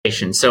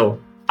So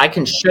I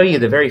can show you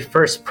the very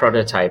first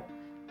prototype.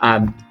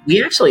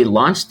 We actually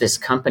launched this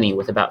company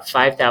with about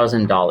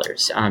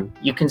 $5,000.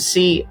 You can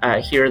see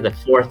here the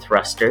 4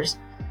 thrusters,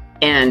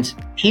 and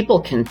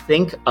people can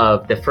think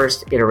of the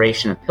first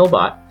iteration of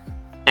Pillbot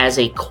as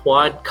a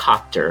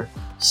quadcopter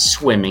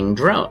swimming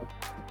drone.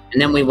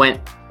 And then we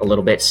went a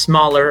little bit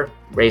smaller,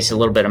 raised a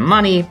little bit of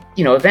money.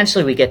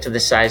 Eventually we get to the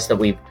size that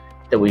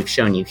we've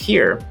shown you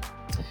here.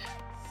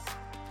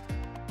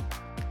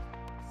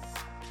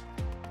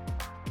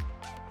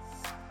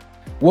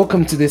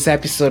 Welcome to this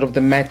episode of the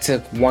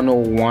MedTech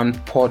 101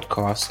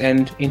 podcast.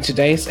 And in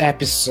today's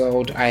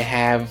episode, I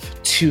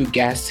have 2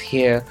 guests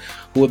here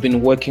who have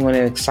been working on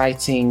an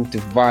exciting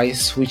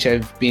device, which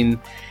I've been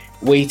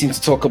waiting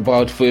to talk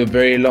about for a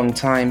very long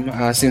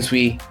time, since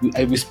we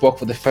spoke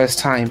for the first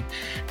time.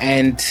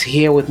 And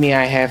here with me,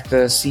 I have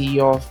the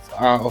CEO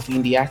of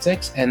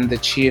Endiatx and the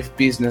Chief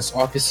Business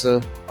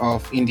Officer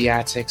of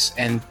Endiatx,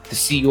 and the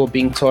CEO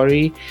being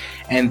Torrey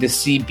and the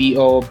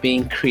CBO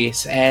being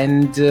Chris.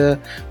 And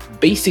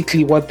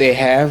basically what they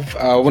have,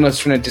 when I was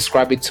trying to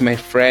describe it to my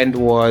friend,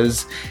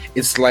 was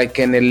it's like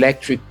an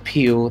electric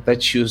pill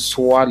that you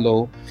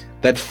swallow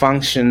that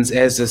functions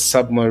as a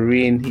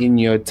submarine in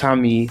your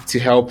tummy to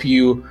help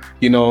you,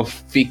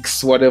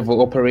 fix whatever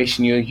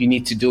operation you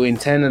need to do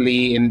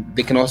internally. And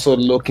they can also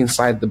look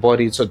inside the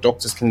body so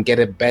doctors can get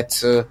a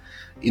better,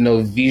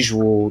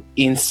 visual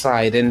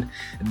inside. And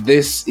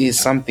this is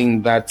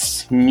something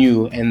that's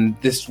new, and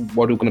this is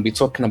what we're going to be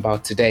talking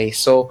about today.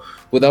 So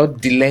without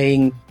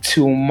delaying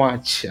too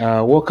much,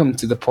 welcome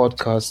to the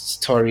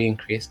podcast, Torrey and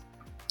Chris.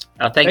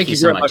 Thank you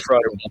so much for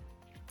having me.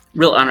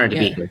 Real honor to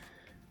be here.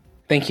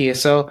 Thank you.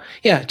 So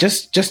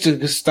just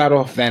to start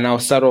off, then I'll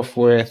start off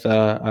with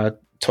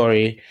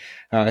Torrey,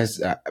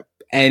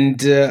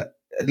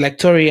 like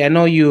Torrey, I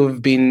know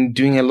you've been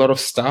doing a lot of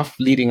stuff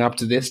leading up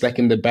to this, like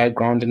in the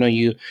background. I know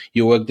you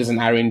worked as an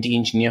R&D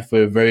engineer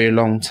for a very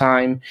long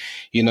time.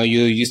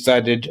 You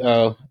started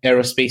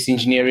aerospace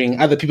engineering.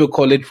 Other people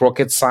call it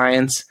rocket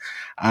science.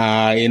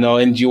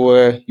 And you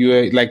were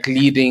like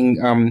leading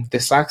the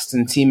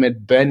Saxton team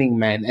at Burning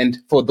Man. And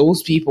for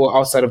those people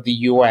outside of the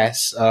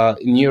US,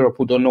 in Europe,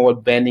 who don't know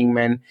what Burning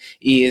Man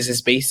is,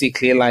 it's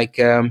basically like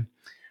a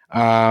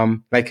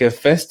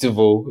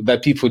festival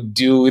that people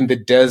do in the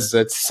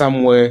desert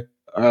somewhere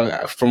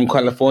from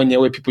California,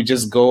 where people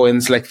just go, and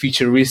it's like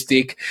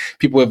futuristic.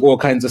 People have all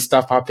kinds of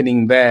stuff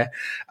happening there.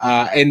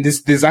 And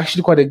there's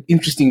actually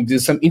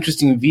there's some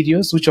interesting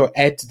videos, which I'll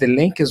add to the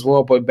link as well,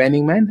 about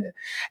Burning Man.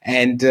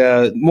 And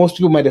most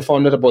people might have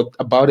found out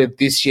about it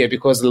this year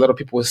because a lot of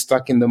people were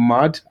stuck in the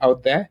mud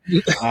out there.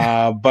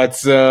 But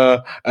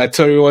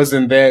Torrey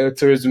wasn't there.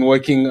 Torrey's been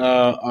working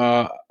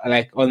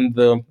like on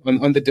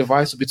the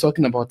device we'll be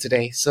talking about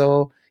today.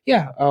 So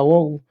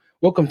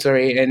welcome,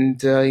 Torrey, and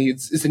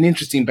it's an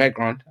interesting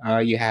background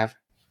you have.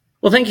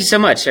 Well, thank you so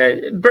much.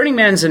 Burning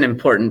Man's an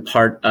important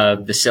part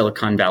of the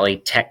Silicon Valley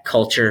tech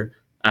culture.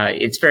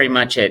 It's very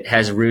much, it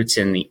has roots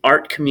in the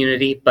art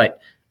community, but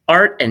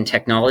art and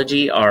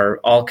technology are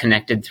all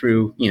connected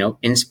through,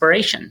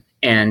 inspiration.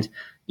 And,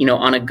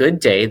 on a good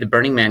day, the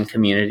Burning Man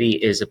community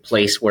is a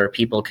place where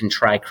people can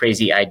try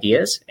crazy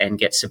ideas and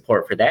get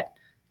support for that.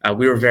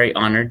 We were very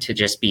honored to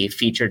just be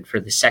featured for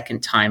the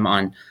second time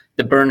on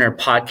the Burner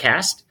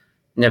podcast.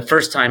 And the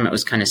first time it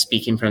was kind of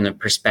speaking from the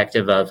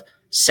perspective of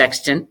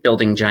sextant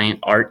building giant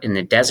art in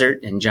the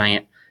desert and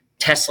giant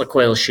Tesla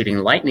coils shooting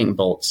lightning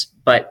bolts.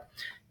 But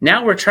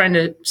now we're trying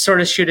to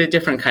sort of shoot a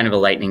different kind of a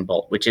lightning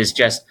bolt, which is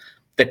just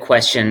the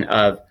question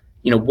of,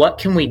 what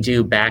can we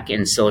do back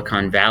in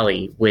Silicon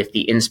Valley with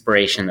the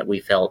inspiration that we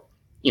felt,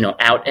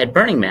 out at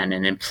Burning Man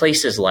and in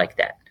places like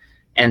that.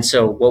 And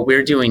so what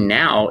we're doing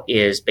now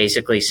is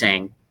basically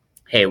saying,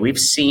 hey, we've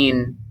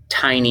seen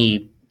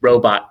tiny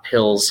robot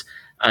pills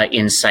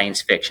in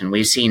science fiction.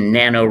 We've seen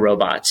nano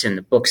robots in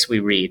the books we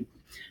read,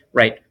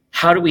 right?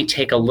 How do we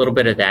take a little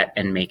bit of that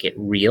and make it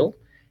real?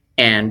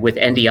 And with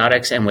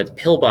Endiatx and with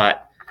Pillbot,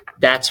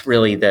 that's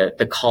really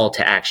the call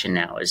to action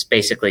now, is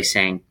basically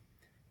saying,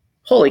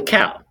 holy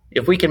cow,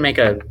 if we can make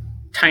a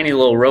tiny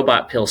little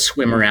robot pill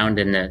swim around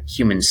in the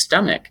human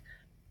stomach,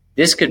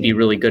 this could be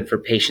really good for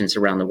patients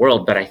around the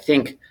world. But I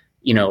think,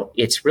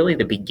 it's really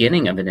the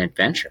beginning of an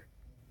adventure.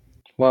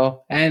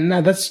 Well, and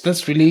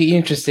that's really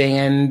interesting,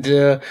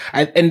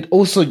 and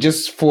also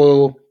just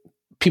for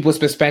people's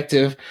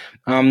perspective,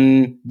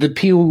 the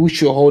pill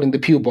which you're holding, the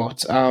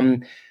Pillbot.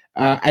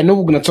 I know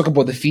we're going to talk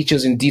about the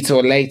features in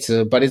detail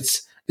later, but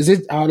is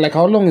it like,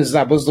 how long is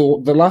that? Was the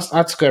last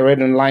article I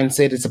read online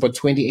said it's about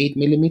 28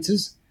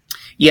 millimeters?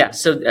 Yeah,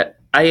 so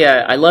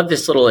I love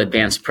this little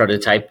advanced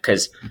prototype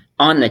because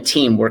on the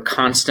team, we're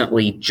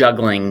constantly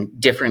juggling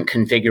different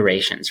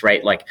configurations,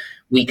 right? Like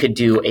we could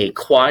do a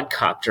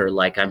quadcopter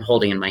like I'm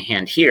holding in my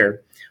hand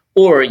here,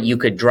 or you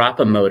could drop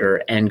a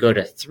motor and go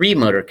to 3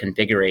 motor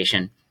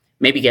configuration,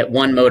 maybe get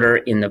 1 motor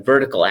in the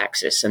vertical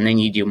axis, and then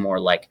you do more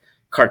like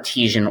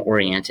Cartesian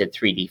oriented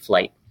 3D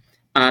flight.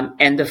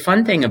 And the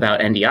fun thing about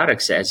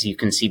Endiatx, as you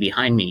can see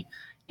behind me,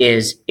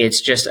 is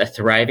it's just a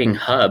thriving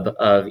hub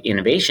of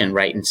innovation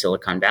right in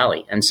Silicon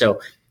Valley. And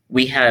so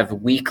we have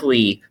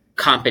weekly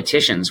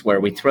competitions where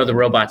we throw the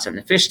robots in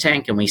the fish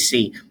tank and we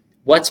see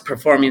what's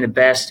performing the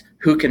best,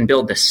 who can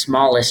build the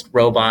smallest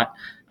robot,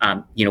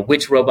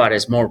 which robot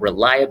is more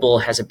reliable,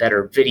 has a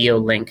better video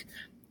link.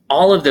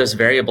 All of those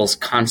variables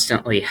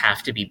constantly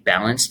have to be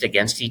balanced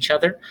against each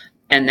other.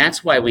 And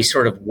that's why we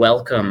sort of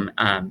welcome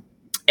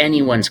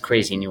anyone's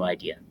crazy new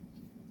idea.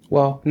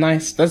 Well,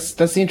 nice.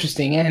 That's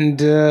interesting. And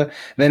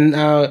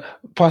then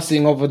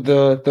passing over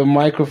the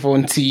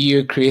microphone to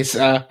you, Chris.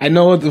 I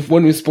know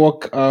when we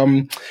spoke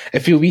a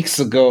few weeks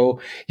ago,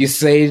 you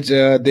said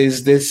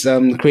there's this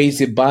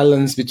crazy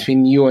balance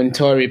between you and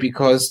Torrey,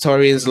 because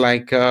Torrey is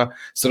like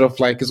sort of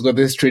like it's got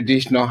this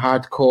traditional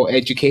hardcore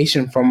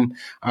education from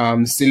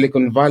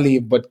Silicon Valley,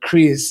 but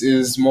Chris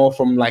is more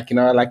from like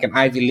an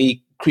Ivy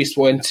League. Chris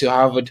went to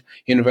Harvard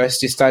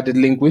University, studied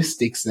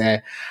linguistics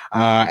there.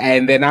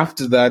 And then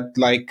after that,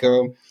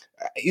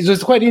 it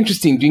was quite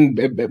interesting doing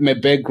my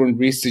background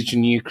research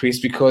on you, Chris,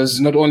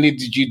 because not only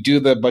did you do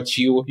that, but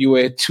you were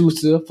a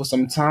tutor for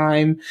some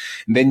time.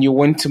 And then you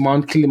went to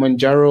Mount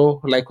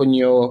Kilimanjaro, like on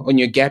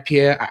your gap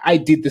year. I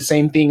did the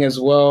same thing as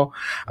well.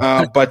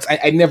 But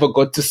I never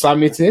got to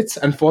summit it,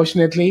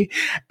 unfortunately.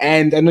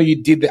 And I know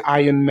you did the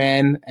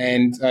Ironman,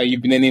 and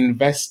you've been an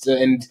investor,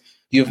 and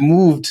you've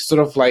moved sort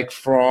of like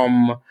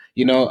from,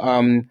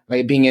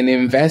 like being an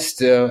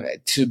investor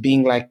to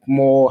being like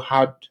more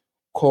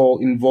hardcore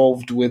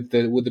involved with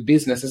the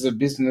business as a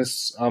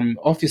business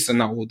officer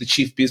now, or the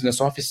chief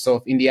business officer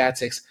of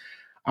Endiatx.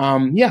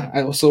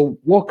 I also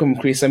welcome,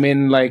 Chris. I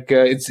mean,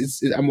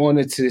 I'm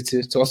honored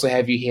to also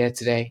have you here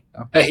today.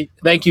 Hey,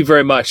 thank you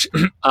very much.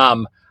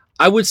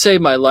 I would say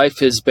my life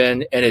has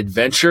been an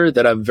adventure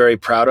that I'm very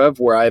proud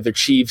of, where I've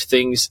achieved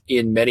things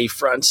in many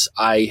fronts.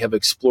 I have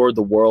explored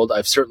the world.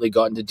 I've certainly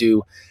gotten to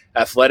do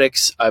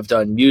athletics. I've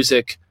done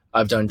music.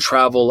 I've done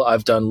travel.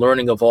 I've done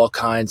learning of all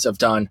kinds. I've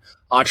done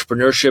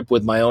entrepreneurship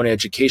with my own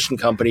education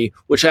company,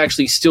 which I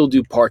actually still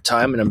do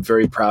part-time, and I'm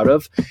very proud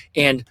of.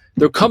 And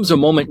there comes a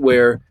moment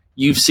where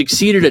you've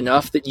succeeded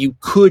enough that you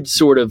could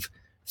sort of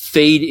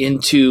fade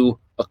into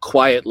a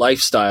quiet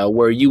lifestyle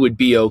where you would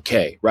be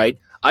okay, right?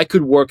 I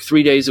could work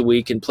 3 days a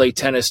week and play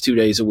tennis 2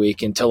 days a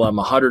week until I'm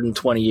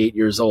 128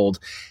 years old.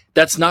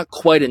 That's not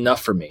quite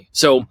enough for me.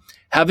 So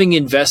having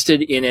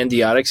invested in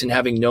Endiatx and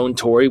having known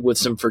Torrey with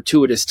some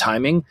fortuitous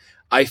timing,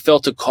 I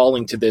felt a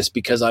calling to this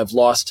because I've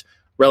lost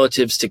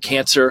relatives to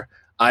cancer.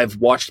 I've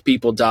watched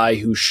people die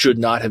who should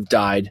not have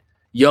died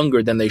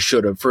younger than they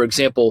should have. For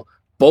example,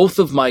 both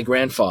of my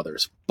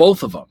grandfathers,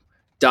 both of them,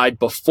 died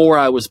before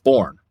I was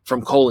born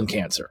from colon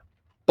cancer.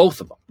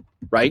 Both of them,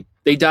 right?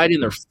 They died in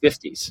their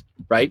 50s,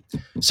 right?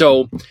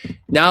 So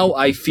now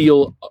I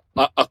feel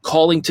a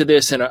calling to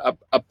this and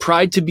a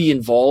pride to be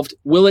involved.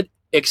 Will it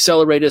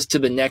accelerate us to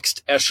the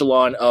next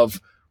echelon of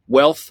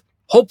wealth?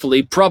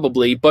 Hopefully,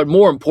 probably, but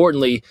more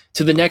importantly,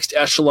 to the next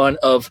echelon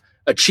of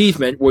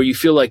achievement where you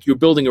feel like you're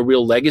building a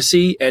real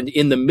legacy. And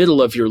in the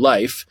middle of your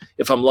life,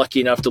 if I'm lucky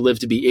enough to live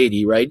to be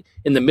 80, right?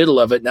 In the middle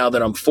of it, now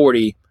that I'm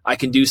 40, I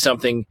can do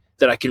something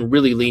that I can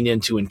really lean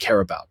into and care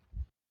about.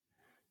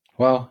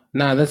 Well,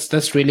 no,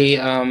 that's really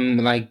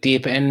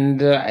deep,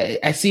 and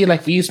I see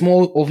like for you it's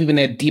more of even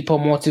a deeper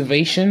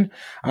motivation,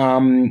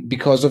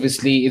 because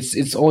obviously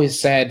it's always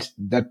sad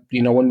that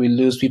when we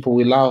lose people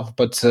we love,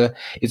 but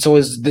it's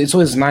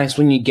always nice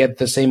when you get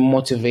the same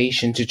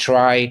motivation to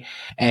try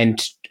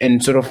and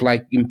sort of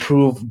like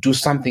improve, do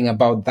something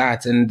about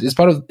that, and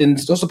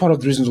it's also part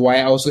of the reasons why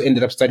I also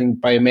ended up studying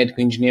biomedical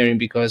engineering,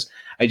 because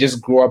I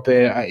just grew up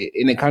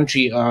in a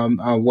country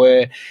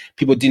where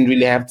people didn't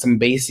really have some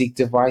basic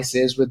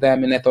devices with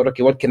them, and I thought,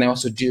 okay, what can I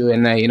also do?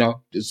 And I,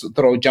 just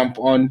jump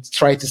on,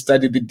 try to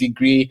study the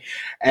degree,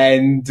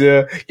 and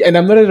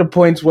I'm not at a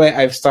point where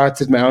I've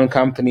started my own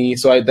company,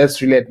 so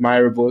that's really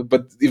admirable.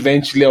 But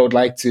eventually, I would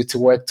like to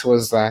work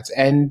towards that,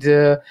 and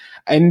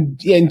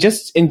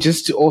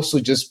just to also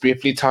just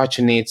briefly touch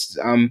on it.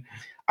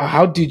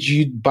 How did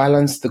you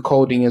balance the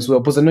coding as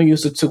well? Because I know you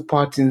also took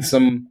part in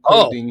some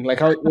coding. Like,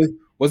 how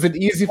was it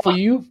easy for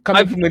you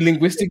coming from a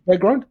linguistic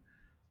background?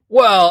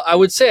 Well, I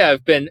would say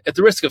I've been, at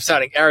the risk of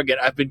sounding arrogant,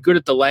 I've been good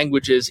at the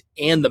languages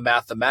and the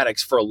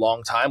mathematics for a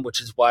long time, which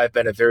is why I've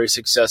been a very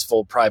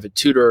successful private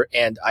tutor,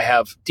 and I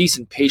have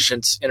decent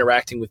patience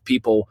interacting with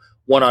people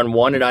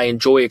one-on-one, and I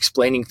enjoy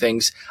explaining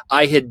things.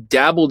 I had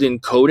dabbled in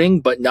coding,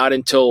 but not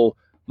until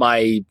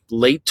my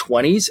late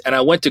 20s, and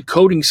I went to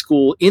coding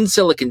school in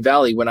Silicon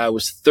Valley when I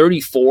was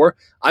 34.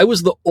 I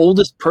was the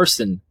oldest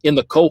person in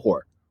the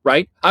cohort,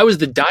 right? I was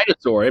the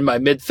dinosaur in my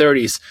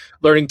mid-30s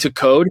learning to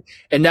code,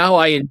 and now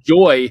I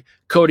enjoy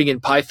coding in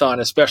Python,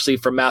 especially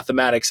for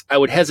mathematics. I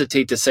would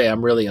hesitate to say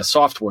I'm really a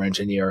software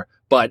engineer,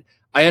 but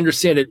I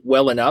understand it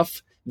well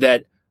enough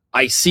that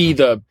I see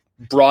the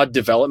broad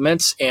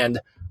developments, and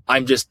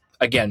I'm just,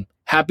 again,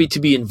 happy to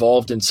be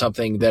involved in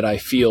something that I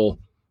feel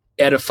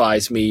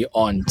edifies me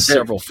on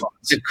several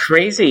fronts. The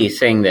crazy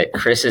thing that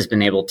Chris has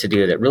been able to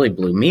do that really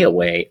blew me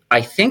away,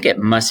 I think it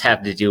must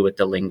have to do with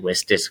the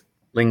linguistics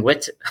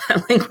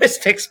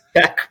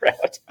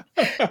background,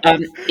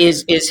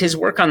 is his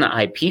work on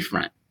the IP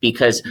front,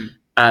 because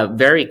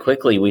very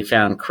quickly we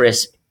found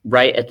Chris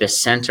right at the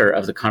center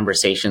of the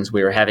conversations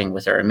we were having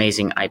with our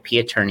amazing IP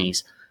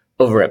attorneys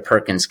over at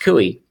Perkins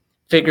Coie,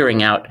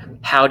 figuring out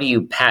how do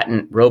you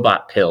patent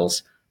robot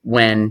pills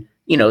when,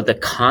 the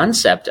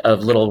concept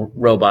of little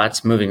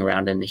robots moving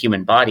around in the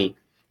human body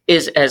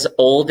is as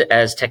old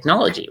as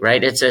technology,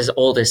 right? It's as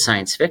old as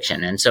science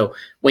fiction. And so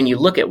when you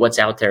look at what's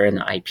out there in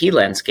the IP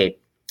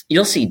landscape,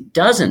 you'll see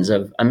dozens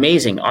of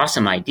amazing,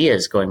 awesome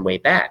ideas going way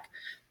back.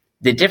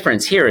 The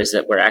difference here is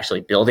that we're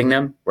actually building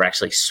them. We're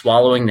actually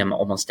swallowing them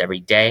almost every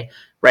day,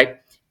 right?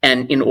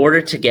 And in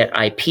order to get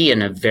IP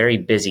in a very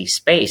busy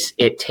space,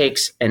 it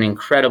takes an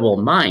incredible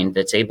mind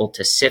that's able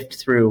to sift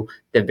through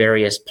the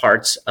various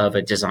parts of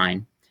a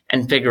design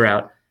and figure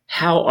out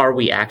how are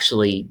we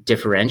actually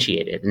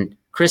differentiated. And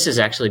Chris has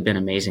actually been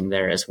amazing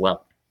there as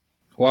well.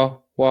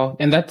 Well,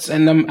 and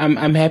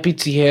I'm happy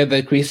to hear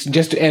that, Chris.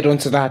 Just to add on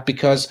to that,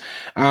 because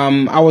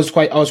I was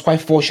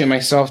quite fortunate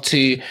myself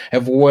to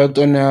have worked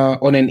on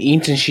an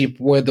internship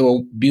where they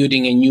were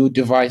building a new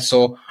device.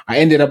 So I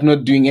ended up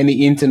not doing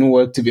any intern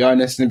work, to be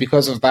honest. And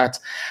because of that,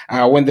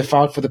 when they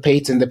filed for the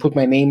patent, they put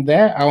my name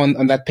there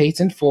on that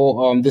patent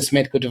for this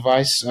medical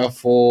device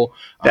for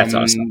That's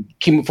awesome.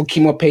 For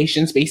chemo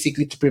patients,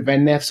 basically to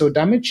prevent nerve cell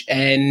damage.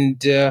 And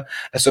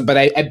but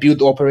I built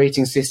the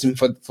operating system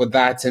for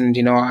that, and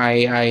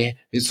I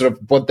sort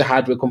of bought the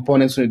hardware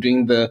components when we were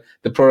doing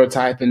the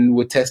prototype, and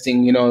we're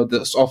testing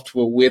the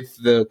software with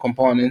the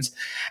components.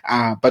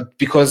 But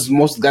because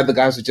most of the other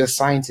guys were just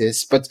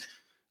scientists, but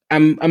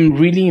I'm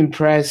really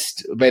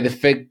impressed by the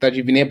fact that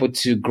you've been able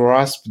to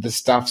grasp the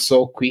stuff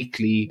so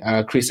quickly,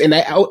 Chris. And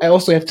I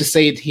also have to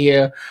say it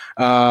here,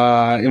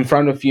 in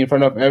front of you, in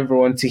front of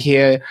everyone to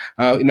hear,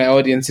 in my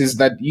audience, is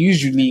that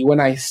usually when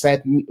I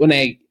set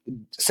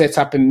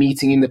up a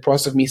meeting, in the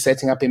process of me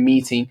setting up a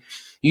meeting,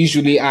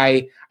 usually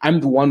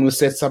I'm the one who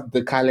sets up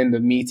the calendar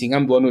meeting.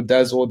 I'm the one who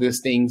does all these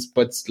things.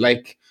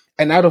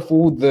 And out of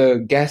all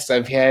the guests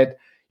I've had,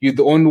 you're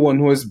the only one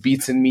who has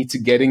beaten me to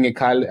getting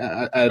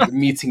a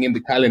meeting in the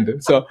calendar.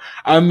 So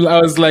I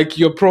was like,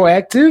 you're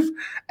proactive,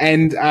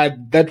 and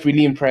that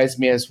really impressed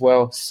me as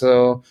well.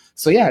 So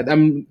yeah,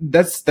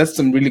 that's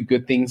some really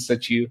good things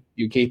that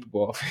you're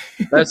capable of.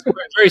 That's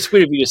very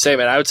sweet of you to say,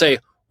 man. I would say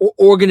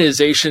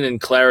organization and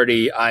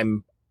clarity.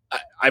 I'm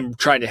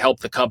trying to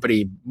help the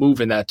company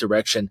move in that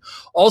direction.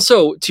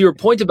 Also, to your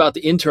point about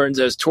the interns,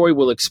 as Torrey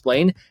will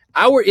explain,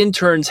 our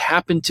interns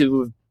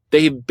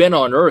they've been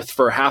on Earth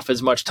for half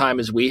as much time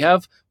as we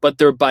have, but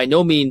they're by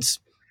no means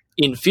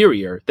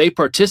inferior. They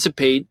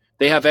participate,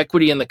 they have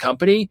equity in the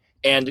company,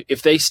 and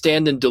if they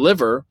stand and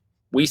deliver,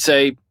 we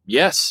say,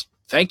 yes,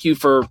 thank you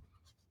for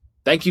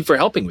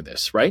helping with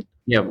this, right?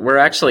 Yeah, we're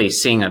actually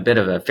seeing a bit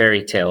of a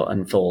fairy tale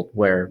unfold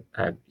where,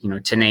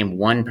 to name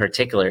one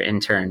particular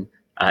intern,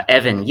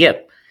 Evan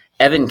Yip.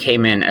 Evan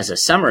came in as a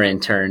summer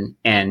intern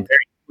and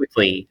very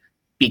quickly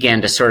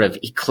began to sort of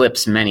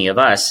eclipse many of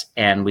us.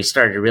 And we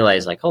started to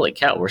realize, like, holy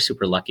cow, we're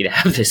super lucky to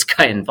have this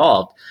guy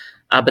involved.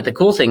 But the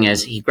cool thing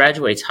is he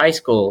graduates high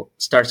school,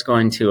 starts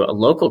going to a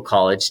local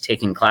college,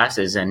 taking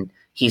classes, and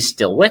he's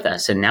still with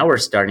us. And now we're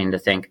starting to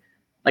think,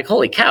 like,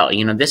 holy cow,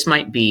 this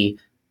might be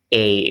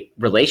a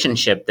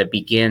relationship that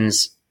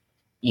begins,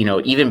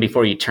 even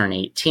before you turn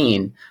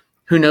 18.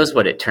 Who knows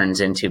what it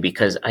turns into?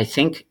 Because I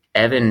think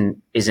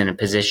Evan is in a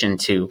position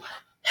to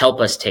help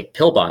us take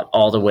Pillbot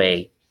all the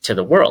way to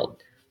the world.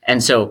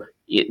 And so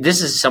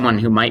this is someone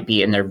who might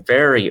be in their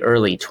very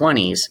early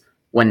 20s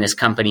when this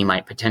company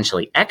might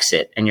potentially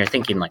exit. And you're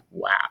thinking, like,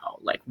 wow,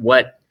 like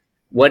what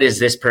is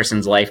this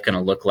person's life going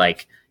to look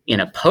like in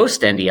a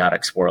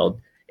post-Endiatx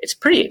world? It's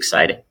pretty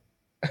exciting.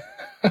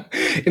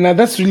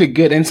 That's really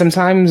good. And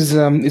sometimes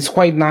it's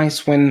quite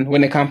nice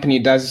when a company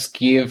does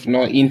give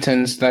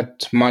interns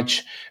that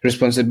much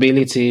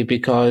responsibility,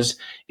 because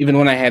even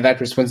when I had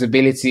that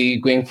responsibility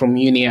going from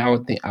uni, I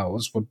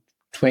was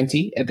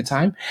 20 at the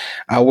time,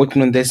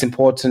 working on this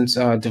important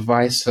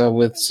device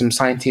with some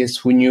scientists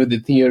who knew the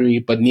theory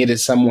but needed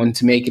someone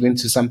to make it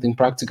into something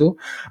practical.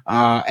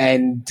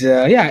 And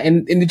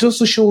it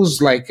also shows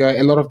like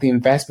a lot of the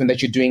investment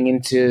that you're doing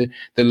into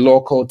the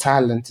local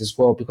talent as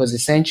well, because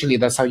essentially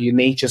that's how you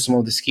nurture some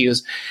of the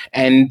skills.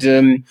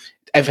 And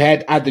I've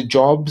had other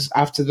jobs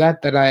after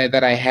that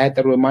I had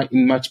that were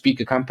in much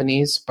bigger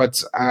companies,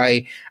 but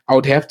I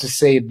would have to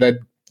say that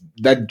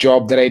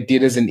job that I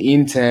did as an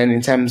intern,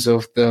 in terms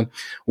of the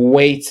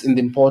weight and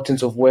the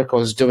importance of work I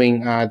was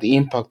doing, the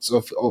impacts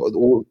of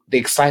or the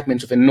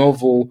excitement of a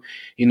novel,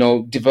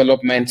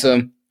 development,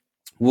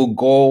 will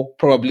go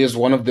probably as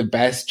one of the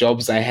best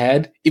jobs I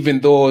had, even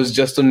though it was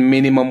just on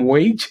minimum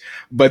wage.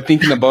 But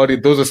thinking about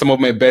it, those are some of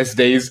my best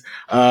days.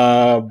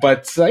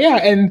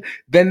 And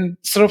then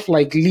sort of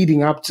like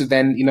leading up to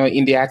then,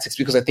 Endiatx,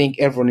 because I think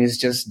everyone is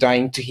just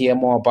dying to hear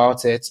more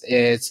about it.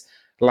 It's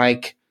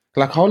like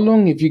how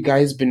long have you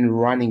guys been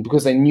running?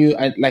 Because I knew,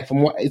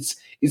 from what it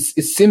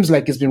seems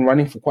like it's been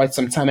running for quite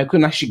some time. I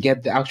couldn't actually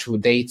get the actual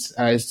date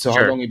as to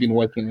how long you've been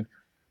working.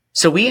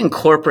 So we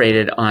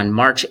incorporated on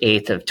March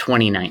 8th of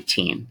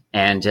 2019,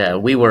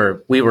 and we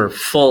were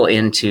full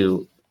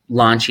into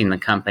launching the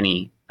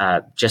company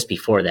just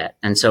before that.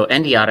 And so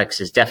Endiatx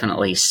is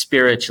definitely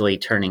spiritually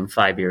turning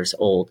 5 years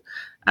old,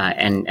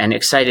 and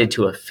excited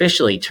to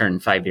officially turn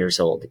 5 years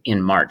old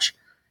in March.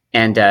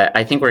 And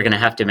I think we're going to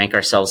have to make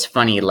ourselves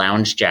funny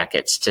lounge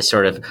jackets to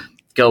sort of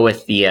go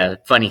with the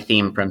funny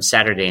theme from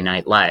Saturday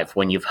Night Live.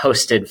 When you've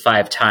hosted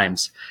 5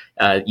 times,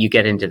 you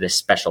get into this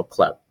special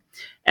club.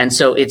 And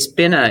so it's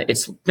been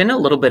a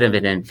little bit of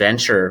an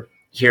adventure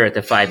here at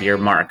the 5-year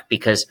mark,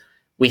 because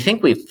we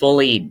think we've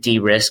fully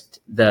de-risked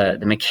the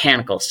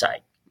mechanical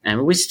side.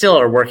 And we still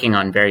are working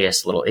on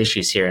various little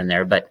issues here and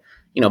there, but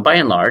by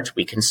and large,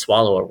 we can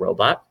swallow a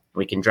robot.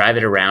 We can drive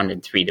it around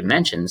in 3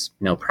 dimensions,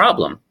 no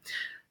problem.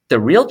 The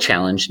real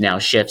challenge now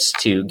shifts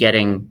to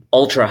getting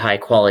ultra high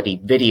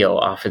quality video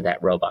off of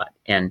that robot.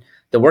 And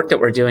the work that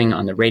we're doing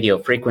on the radio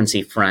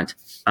frequency front,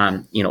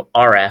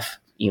 RF,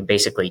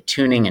 basically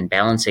tuning and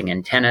balancing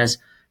antennas.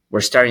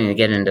 We're starting to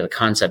get into the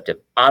concept of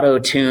auto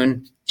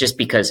tune, just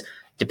because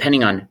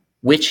depending on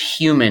which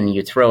human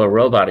you throw a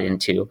robot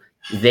into,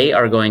 they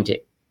are going to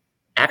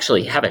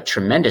actually have a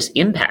tremendous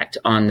impact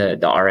on the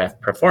RF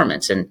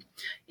performance. And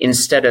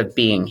instead of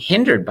being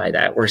hindered by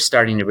that, we're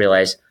starting to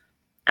realize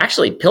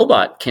actually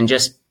Pillbot can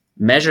just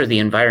measure the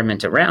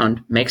environment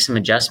around, make some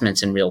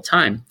adjustments in real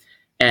time,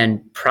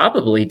 and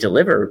probably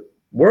deliver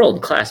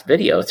world-class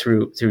video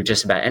through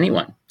just about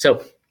anyone.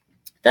 So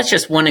that's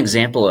just one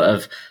example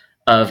of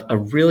a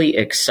really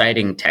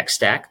exciting tech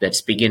stack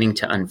that's beginning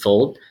to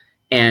unfold.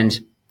 And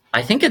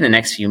I think in the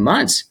next few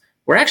months,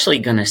 we're actually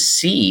going to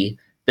see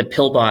the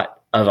Pillbot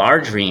of our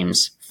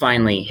dreams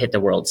finally hit the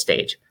world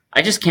stage.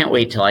 I just can't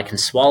wait till I can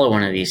swallow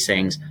one of these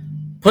things,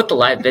 put the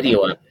live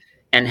video up,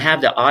 and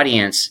have the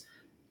audience,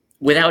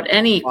 without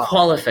any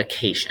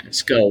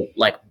qualifications, go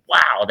like,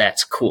 wow,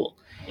 that's cool.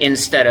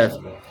 Instead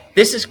of,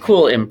 this is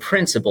cool in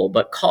principle,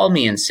 but call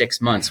me in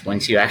 6 months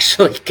once you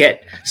actually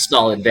get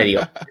solid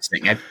video of this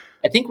thing.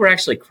 I think we're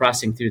actually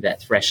crossing through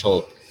that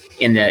threshold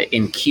in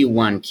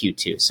Q1,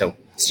 Q2. So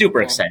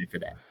super excited for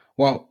that.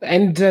 Well,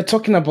 and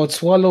talking about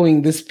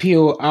swallowing this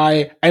pill,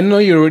 I know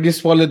you already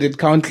swallowed it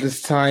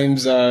countless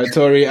times,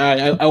 Torrey.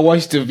 I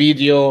watched the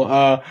video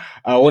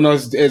when I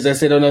was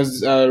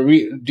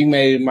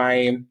doing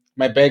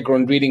my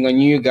background reading on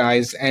you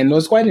guys, and I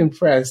was quite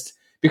impressed,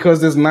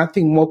 because there's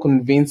nothing more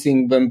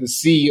convincing than the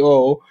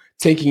CEO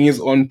taking his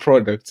own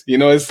product.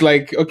 It's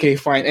like, okay,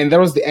 fine. And that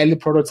was the early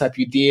prototype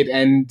you did.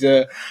 And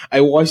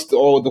I watched the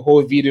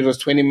whole video. It was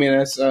 20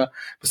 minutes.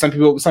 Some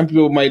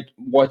people might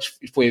watch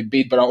for a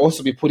bit, but I'll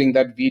also be putting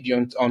that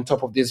video on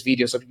top of this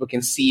video so people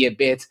can see a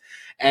bit.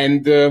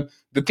 And the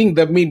thing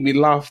that made me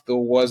laugh, though,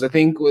 was I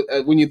think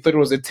when you thought it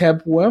was a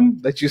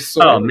tapeworm that you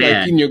saw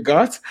in your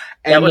gut.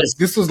 And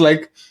this was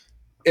like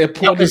a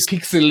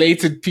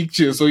pixelated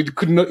picture. So it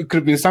could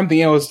have been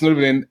something else, not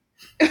even...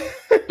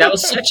 That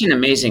was such an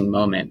amazing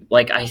moment.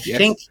 Like, I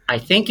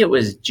think it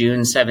was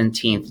June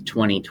 17th,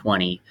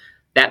 2020.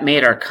 That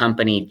made our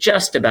company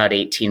just about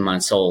 18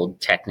 months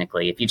old,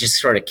 technically, if you just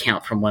sort of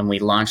count from when we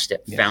launched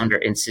at Founder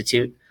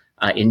Institute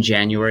in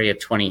January of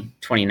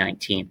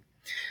 2019.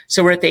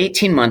 So we're at the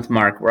 18-month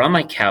mark. We're on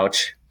my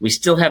couch. We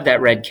still have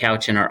that red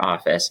couch in our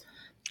office.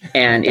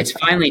 And it's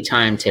finally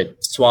time to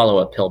swallow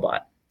a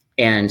Pillbot.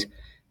 And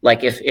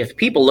like, if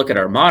people look at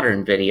our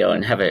modern video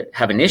and have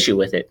an issue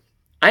with it,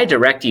 I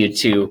direct you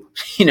to,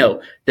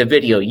 the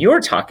video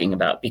you're talking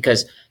about,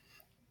 because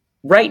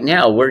right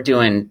now we're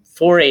doing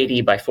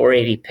 480 by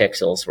 480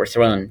 pixels. We're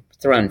throwing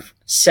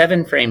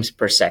 7 frames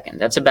per second.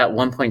 That's about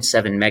 1.7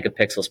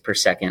 megapixels per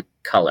second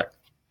color.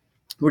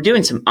 We're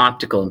doing some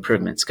optical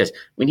improvements because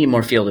we need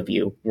more field of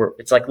view.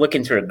 It's like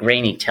looking through a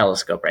grainy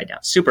telescope right now.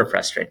 Super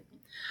frustrating.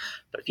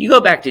 But if you go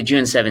back to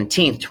June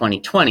 17th,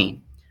 2020,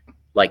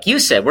 like you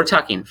said, we're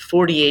talking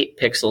 48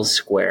 pixels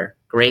square,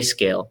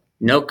 grayscale,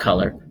 no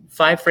color,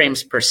 5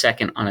 frames per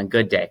second on a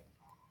good day.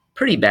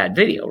 Pretty bad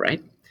video,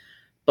 right?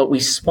 But we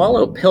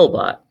swallow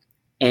Pillbot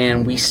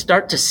and we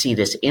start to see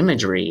this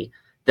imagery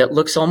that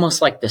looks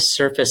almost like the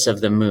surface of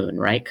the moon,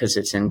 right? Because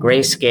it's in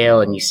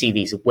grayscale and you see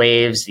these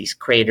waves, these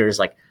craters,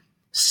 like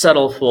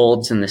subtle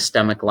folds in the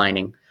stomach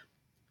lining.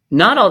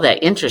 Not all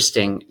that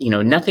interesting,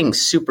 nothing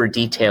super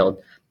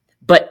detailed,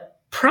 but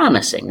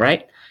promising,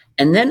 right?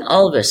 And then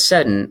all of a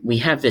sudden we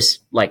have this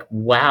like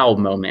wow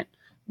moment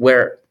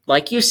where,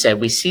 like you said,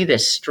 we see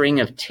this string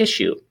of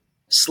tissue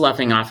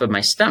sloughing off of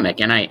my stomach.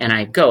 And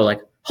I go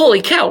like,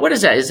 holy cow, what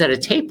is that? Is that a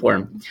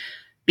tapeworm?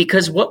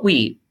 Because what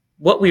we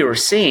were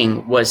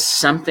seeing was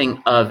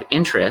something of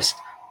interest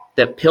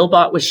that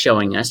Pillbot was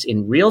showing us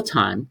in real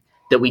time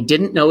that we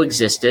didn't know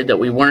existed, that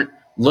we weren't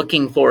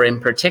looking for in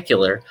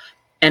particular.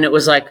 And it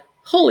was like,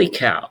 holy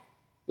cow,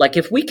 like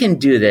if we can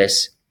do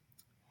this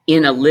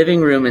in a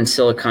living room in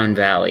Silicon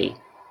Valley,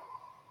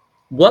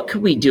 what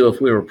could we do if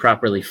we were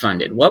properly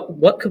funded?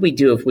 What could we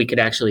do if we could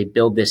actually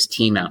build this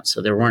team out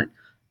so there weren't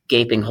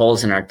gaping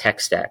holes in our tech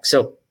stack?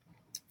 So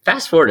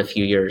fast forward a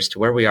few years to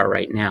where we are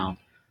right now.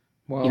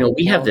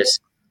 We have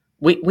this,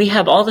 we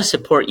have all the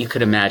support you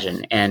could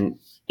imagine, and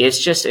it's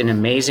just an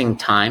amazing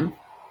time.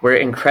 We're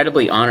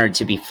incredibly honored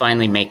to be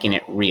finally making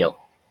it real.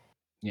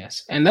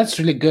 Yes, and that's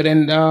really good.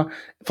 And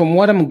from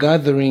what I'm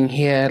gathering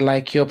here,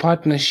 like your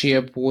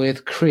partnership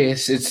with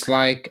Chris, it's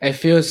like I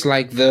feel it's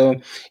like the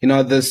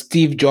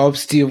Steve Jobs,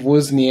 Steve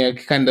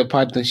Wozniak kind of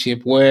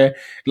partnership where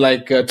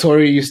like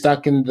Torrey, you're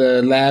stuck in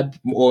the lab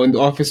or in the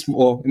office,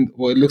 or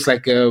it looks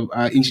like a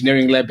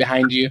engineering lab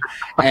behind you,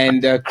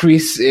 and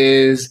Chris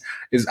is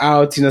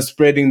out,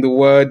 spreading the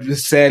word,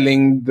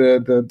 selling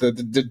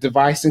the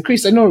device. And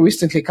Chris, I know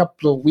recently, a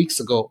couple of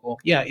weeks ago, or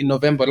yeah, in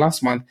November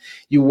last month,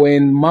 you were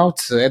in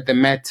Malta at the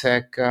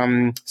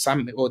MedTech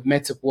Summit or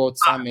MedTech World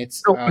Summit.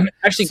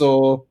 Actually,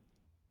 so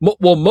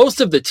well, most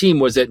of the team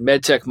was at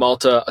MedTech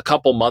Malta a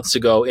couple months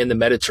ago in the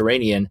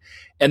Mediterranean.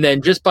 And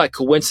then just by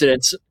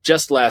coincidence,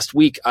 just last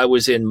week, I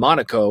was in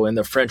Monaco in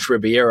the French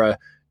Riviera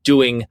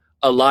doing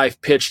a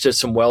live pitch to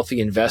some wealthy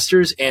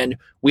investors. And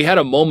we had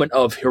a moment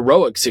of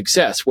heroic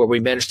success where we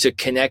managed to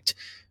connect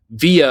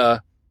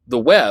via the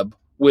web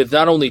with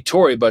not only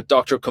Torrey, but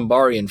Dr.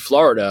 Kambari in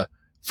Florida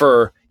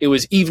it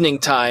was evening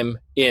time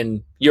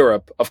in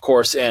Europe, of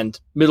course, and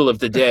middle of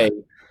the day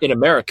in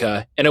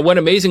America. And it went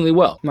amazingly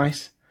well.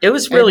 Nice. It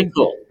was really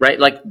cool, right?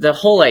 Like the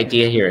whole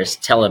idea here is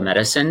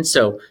telemedicine.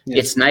 So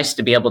It's nice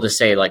to be able to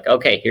say like,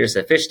 okay, here's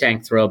the fish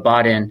tank, throw a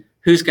bot in.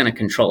 Who's going to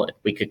control it?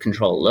 We could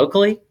control it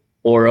locally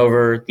or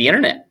over the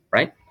internet,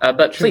 right?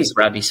 But please,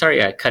 Rodney,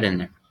 sorry I cut in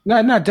there.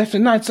 No,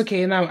 definitely. No, it's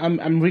okay. And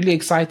I'm really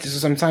excited. So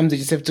sometimes I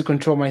just have to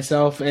control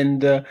myself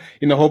and,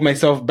 hold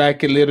myself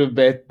back a little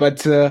bit.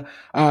 But,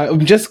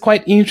 I'm just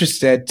quite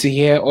interested to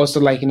hear also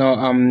like,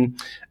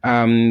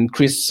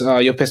 Chris,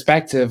 your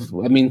perspective.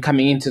 I mean,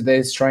 coming into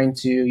this, trying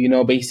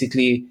to,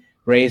 basically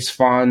raise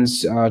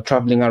funds,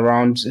 traveling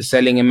around,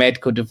 selling a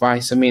medical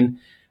device. I mean,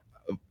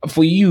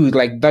 for you,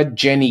 like that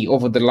journey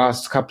over the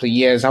last couple of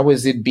years, how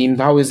has it been?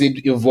 How has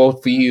it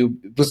evolved for you?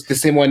 It was the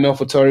same way now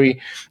for Torrey.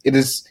 It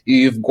is,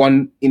 you've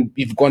gone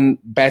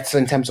better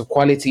in terms of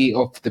quality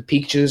of the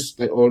pictures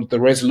or the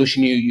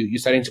resolution you're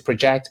starting to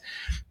project.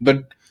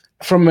 But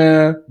from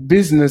a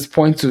business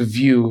point of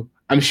view,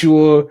 I'm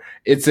sure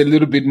it's a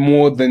little bit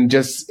more than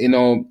just,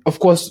 of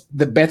course,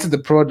 the better the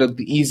product,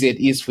 the easier it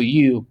is for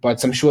you.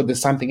 But I'm sure there's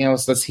something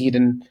else that's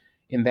hidden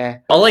in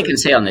there. All I can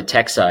say on the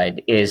tech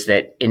side is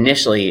that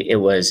initially it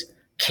was,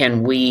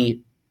 can we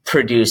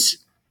produce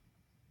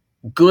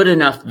good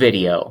enough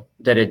video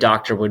that a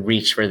doctor would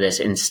reach for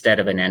this instead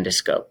of an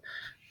endoscope?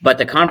 But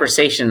the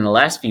conversation in the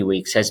last few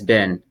weeks has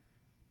been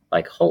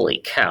like, holy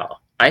cow,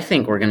 I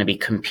think we're going to be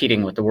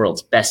competing with the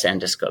world's best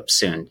endoscope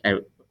soon.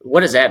 And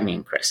what does that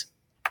mean, Chris?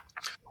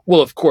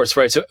 Well, of course,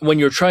 right. So when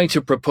you're trying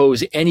to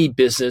propose any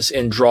business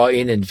and draw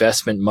in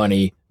investment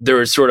money,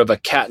 there is sort of a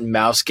cat and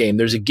mouse game.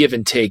 There's a give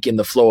and take in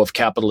the flow of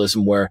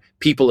capitalism where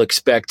people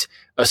expect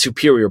a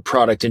superior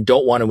product and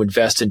don't want to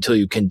invest until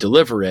you can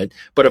deliver it.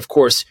 But of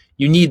course,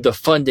 you need the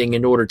funding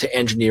in order to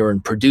engineer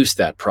and produce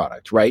that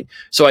product, right?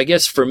 So I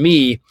guess for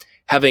me,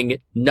 having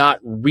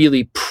not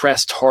really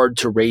pressed hard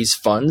to raise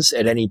funds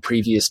at any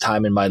previous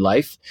time in my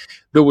life,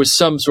 there was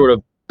some sort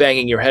of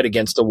banging your head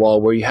against the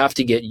wall where you have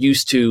to get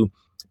used to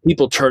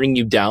people turning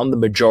you down the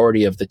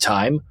majority of the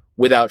time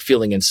without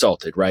feeling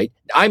insulted, right?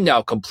 I'm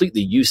now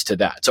completely used to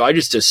that. So I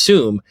just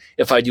assume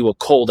if I do a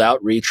cold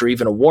outreach or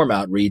even a warm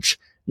outreach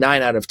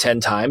 9 out of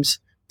 10 times,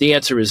 the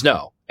answer is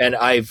no. And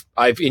I've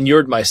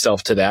inured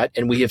myself to that,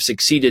 and we have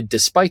succeeded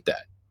despite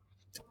that.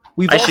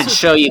 I should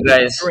show you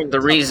guys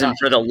the reason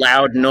for the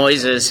loud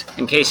noises,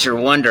 in case you're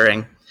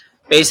wondering.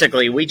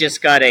 Basically, we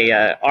just got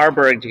a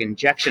Arborg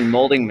injection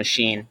molding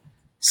machine.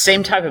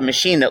 Same type of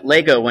machine that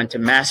Lego went to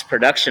mass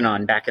production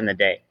on back in the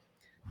day.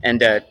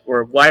 And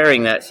we're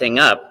wiring that thing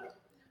up.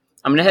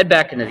 I'm going to head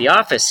back into the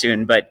office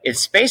soon, but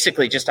it's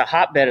basically just a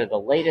hotbed of the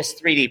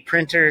latest 3D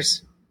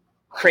printers,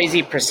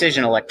 crazy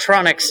precision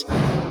electronics.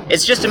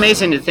 It's just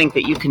amazing to think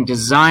that you can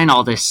design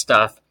all this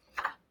stuff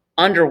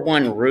under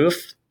one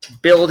roof,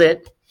 build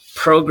it,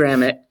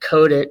 program it,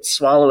 code it,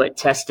 swallow it,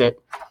 test it.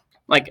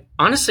 Like,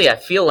 honestly, I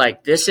feel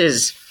like this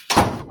is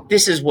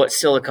what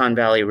Silicon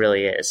Valley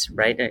really is,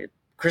 right?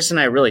 Chris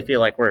and I really feel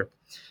like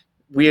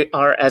we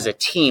are as a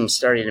team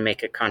starting to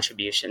make a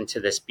contribution to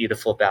this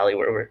beautiful valley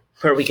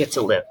where we get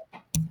to live.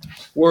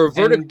 We're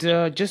vertically.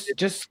 And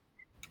just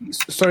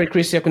sorry,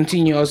 Chris,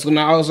 continue. I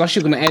was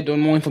actually gonna add on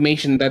more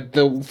information that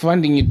the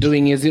funding you're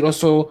doing, is it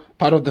also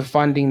part of the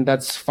funding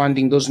that's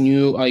funding those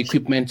new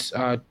equipment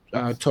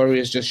Torrey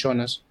has just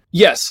shown us?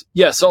 Yes,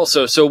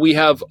 also. So we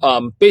have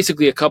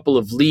basically a couple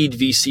of lead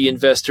VC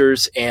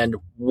investors and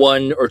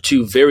 1 or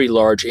 2 very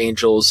large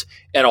angels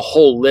and a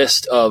whole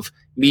list of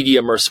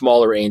medium or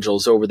smaller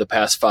angels over the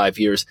past 5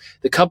 years.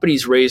 The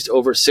company's raised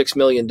over $6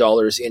 million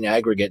in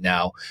aggregate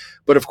now.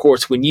 But of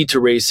course, we need to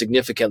raise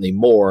significantly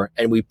more,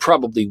 and we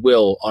probably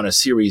will on a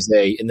Series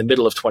A in the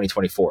middle of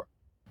 2024.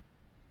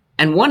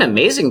 And one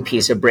amazing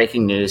piece of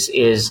breaking news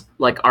is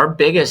like our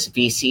biggest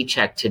VC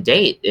check to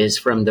date is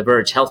from the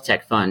Verge Health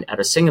Tech Fund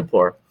out of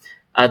Singapore.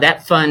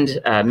 That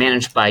fund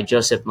managed by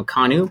Joseph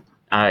Makanu,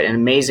 an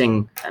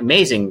amazing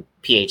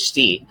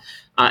PhD,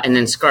 and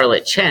then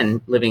Scarlett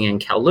Chen living in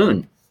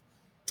Kowloon.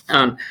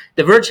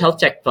 The Verge Health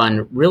Tech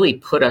Fund really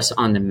put us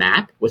on the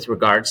map with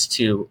regards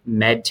to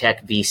med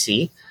tech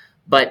VC.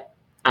 But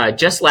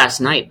just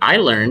last night, I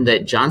learned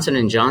that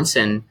Johnson &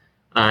 Johnson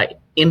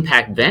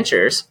Impact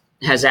Ventures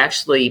has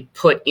actually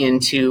put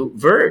into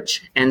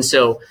Verge. And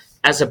so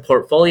as a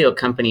portfolio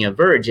company of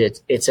Verge,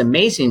 it's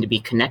amazing to be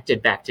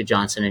connected back to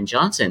Johnson &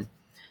 Johnson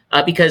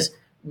because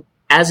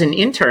as an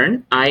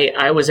intern,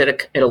 I was at an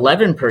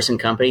 11-person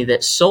company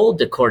that sold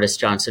to Cordis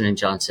Johnson &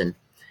 Johnson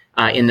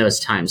in those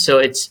times. So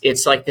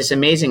it's like this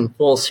amazing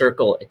full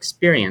circle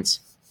experience.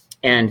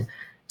 And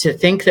to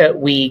think that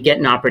we get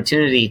an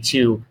opportunity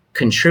to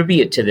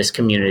contribute to this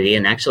community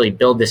and actually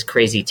build this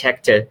crazy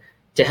tech to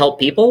help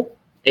people,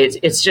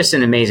 it's just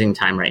an amazing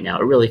time right now.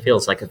 It really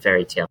feels like a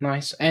fairy tale.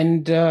 Nice.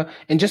 And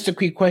just a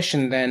quick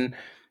question then,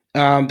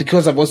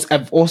 because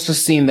I've also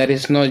seen that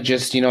it's not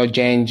just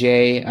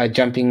J&J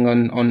jumping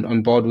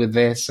on board with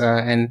this,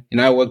 and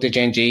I worked at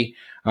J&J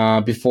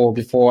before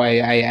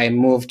I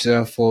moved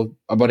for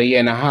about a year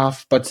and a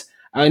half, but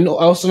I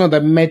also know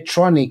that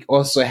Medtronic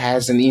also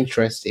has an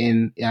interest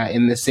in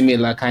the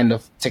similar kind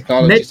of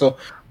technology. So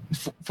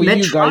for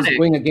you guys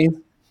going against.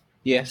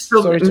 Yes.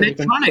 So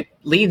Medtronic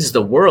leads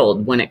the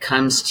world when it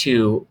comes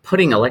to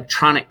putting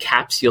electronic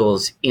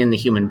capsules in the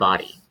human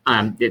body.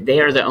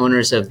 They are the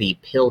owners of the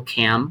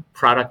PillCam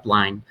product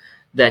line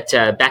that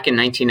back in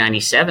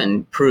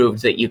 1997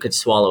 proved that you could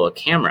swallow a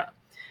camera.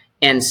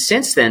 And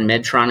since then,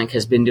 Medtronic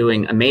has been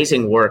doing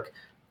amazing work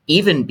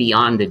even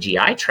beyond the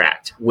GI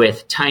tract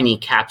with tiny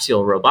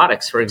capsule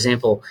robotics. For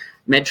example,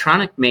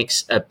 Medtronic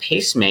makes a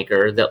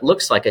pacemaker that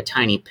looks like a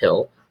tiny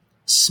pill,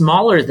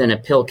 smaller than a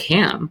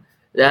PillCam,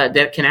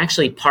 that can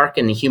actually park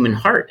in the human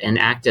heart and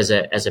act as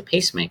a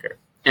pacemaker.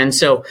 And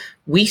so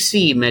we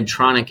see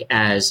Medtronic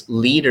as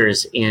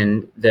leaders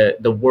in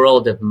the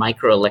world of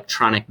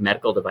microelectronic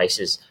medical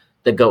devices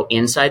that go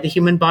inside the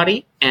human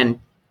body. And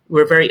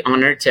we're very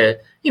honored to,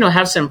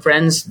 have some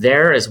friends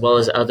there as well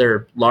as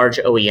other large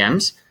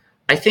OEMs.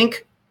 I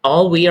think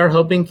all we are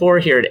hoping for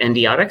here at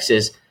Endiatx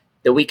is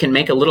that we can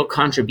make a little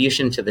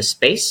contribution to the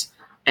space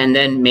and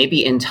then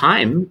maybe in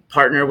time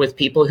partner with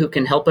people who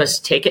can help us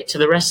take it to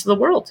the rest of the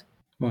world.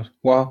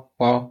 Wow.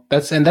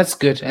 That's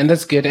good. And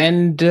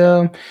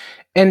that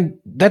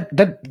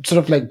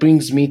sort of like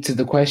brings me to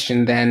the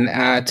question then,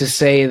 to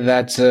say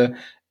that,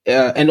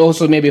 and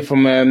also maybe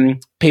from a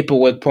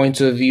paperwork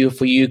point of view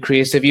for you,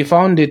 Chris, have you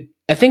found it?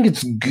 I think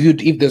it's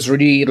good if there's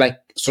really like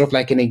sort of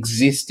like an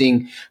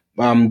existing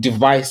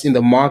device in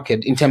the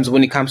market in terms of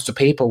when it comes to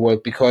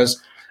paperwork,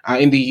 because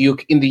in the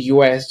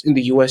US,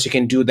 you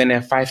can do then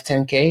a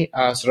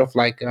 510K sort of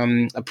like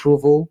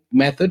approval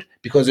method,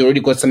 because you already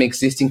got some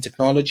existing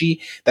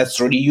technology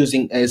that's already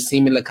using a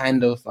similar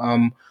kind of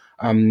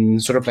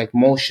sort of like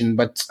motion.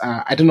 But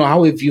I don't know,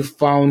 how have you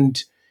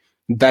found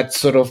that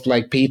sort of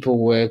like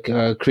paperwork,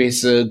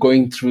 Chris,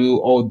 going through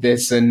all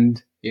this?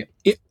 And yeah.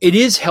 It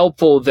is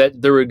helpful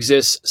that there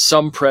exists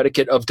some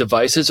predicate of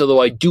devices,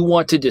 although I do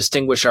want to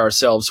distinguish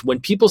ourselves.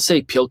 When people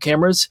say pill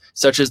cameras,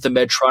 such as the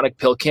Medtronic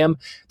PillCam,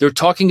 they're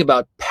talking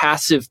about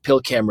passive pill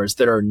cameras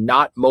that are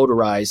not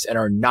motorized and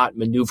are not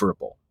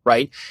maneuverable,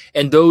 right?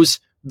 And those,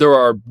 there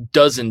are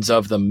dozens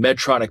of them,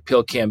 Medtronic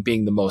PillCam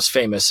being the most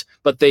famous,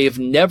 but they have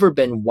never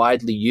been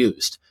widely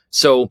used.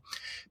 So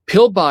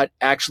PillBot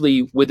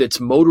actually, with its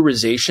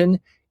motorization,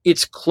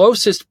 its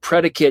closest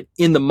predicate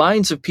in the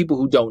minds of people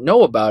who don't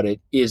know about it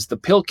is the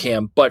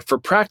PillCam, but for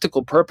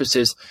practical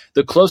purposes,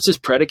 the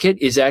closest predicate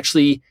is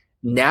actually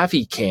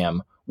NaviCam,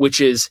 which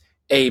is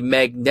a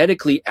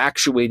magnetically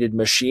actuated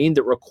machine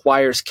that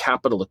requires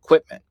capital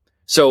equipment.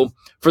 So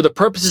for the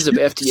purposes of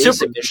FDA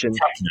submission,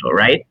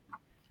 right?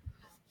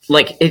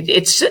 Like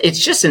it's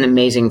just an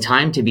amazing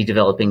time to be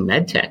developing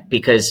medtech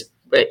because,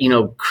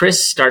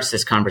 Chris starts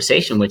this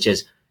conversation, which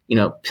is,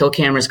 pill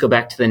cameras go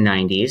back to the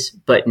 90s,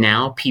 but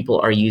now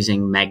people are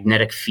using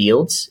magnetic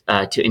fields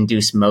to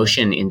induce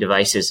motion in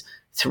devices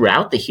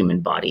throughout the human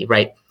body,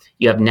 right?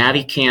 You have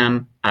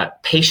NaviCam.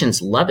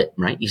 Patients love it,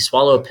 right? You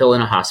swallow a pill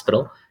in a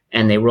hospital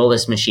and they roll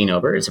this machine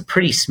over. It's a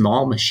pretty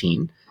small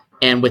machine.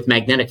 And with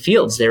magnetic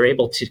fields, they're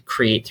able to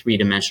create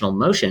three-dimensional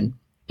motion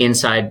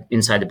inside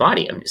the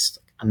body. I mean, it's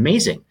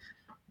amazing.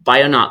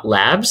 Bionaut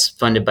Labs,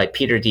 funded by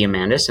Peter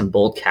Diamandis and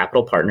Bold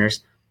Capital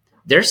Partners,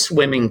 they're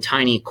swimming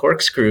tiny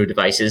corkscrew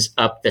devices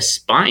up the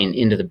spine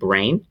into the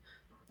brain.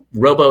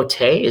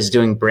 Robotic is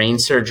doing brain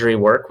surgery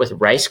work with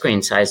rice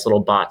grain-sized little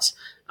bots.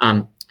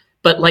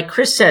 But like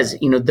Chris says,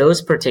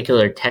 those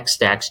particular tech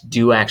stacks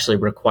do actually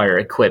require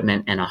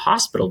equipment and a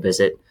hospital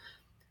visit.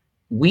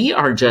 We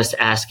are just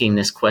asking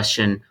this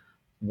question,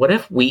 what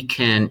if we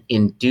can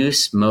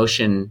induce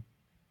motion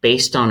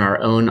based on our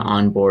own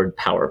onboard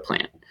power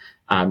plant?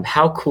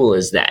 How cool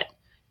is that?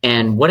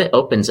 And what it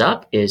opens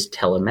up is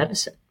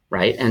telemedicine.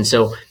 Right. And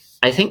so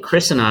I think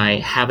Chris and I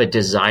have a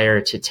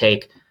desire to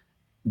take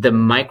the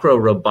micro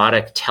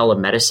robotic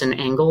telemedicine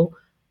angle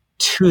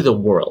to the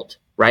world.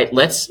 Right.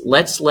 Let's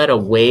let a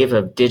wave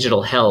of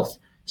digital health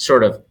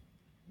sort of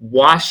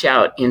wash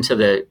out into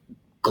the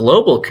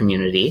global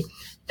community.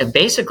 And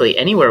basically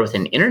anywhere with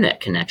an internet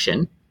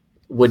connection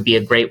would be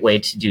a great way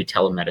to do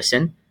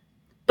telemedicine.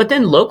 But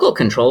then local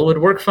control would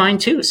work fine,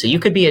 too. So you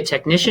could be a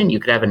technician.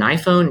 You could have an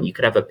iPhone. You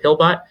could have a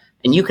PillBot.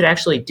 and you could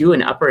actually do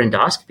an upper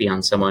endoscopy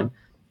on someone,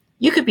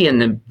 you could be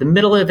in the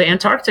middle of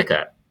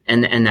Antarctica,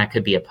 and that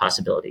could be a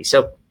possibility.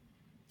 So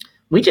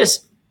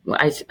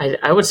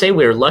I would say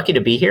we're lucky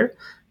to be here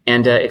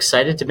and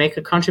excited to make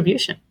a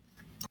contribution.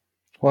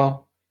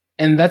 Well,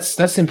 and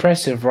that's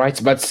impressive, right?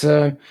 But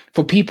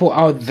for people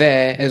out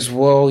there as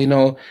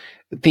well,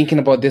 thinking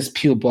about this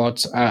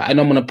PillBot, I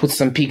know I'm going to put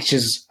some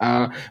pictures,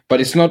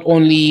 but it's not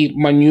only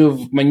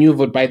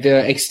maneuvered by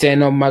the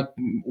external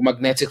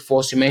magnetic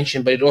force you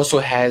mentioned, but it also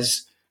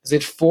has, is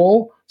it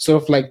 4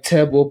 sort of like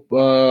turbo?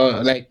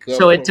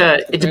 So it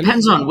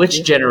depends on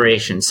which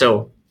generation.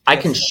 So I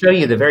can show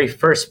you the very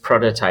first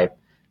prototype.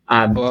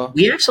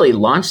 We actually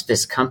launched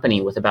this company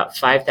with about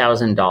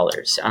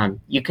 $5,000.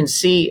 You can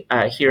see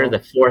here the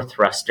 4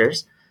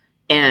 thrusters,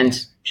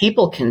 and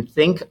people can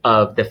think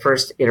of the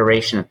first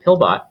iteration of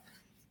PillBot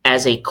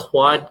as a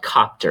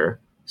quadcopter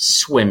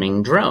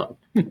swimming drone.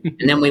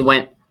 And then we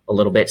went a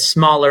little bit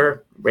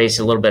smaller, raised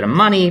a little bit of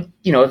money.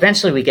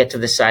 Eventually we get to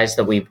the size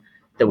that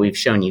we've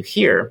shown you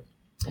here.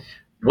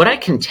 What I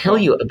can tell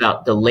you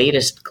about the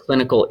latest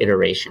clinical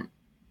iteration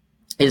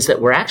is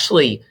that we're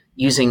actually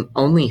using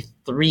only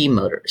 3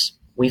 motors.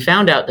 We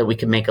found out that we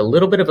could make a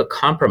little bit of a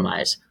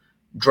compromise,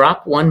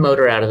 drop 1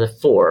 motor out of the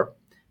 4,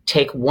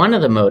 take one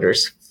of the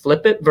motors,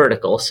 flip it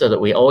vertical so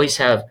that we always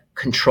have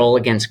control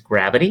against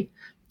gravity,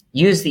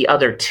 use the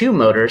other 2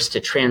 motors to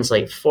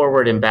translate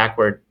forward and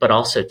backward, but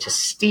also to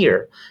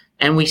steer,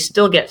 and we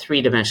still get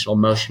 3-dimensional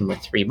motion with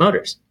 3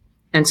 motors.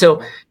 And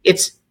so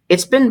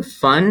it's been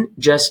fun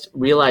just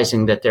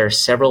realizing that there are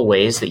several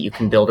ways that you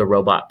can build a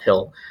robot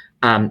pill.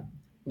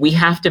 We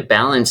have to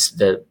balance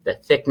the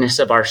thickness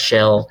of our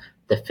shell,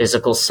 the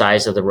physical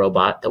size of the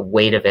robot, the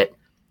weight of it,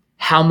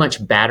 how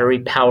much battery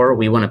power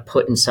we want to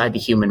put inside the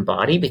human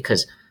body,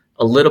 because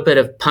a little bit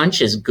of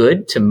punch is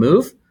good to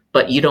move,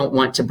 but you don't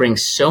want to bring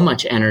so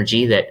much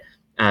energy that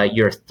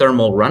your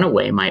thermal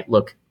runaway might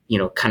look,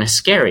 kind of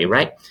scary,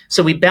 right?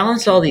 So we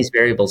balance all these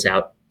variables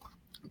out.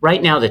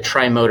 Right now, the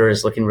tri-motor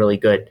is looking really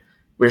good.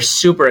 We're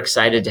super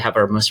excited to have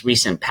our most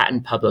recent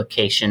patent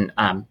publication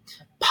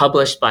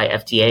published by by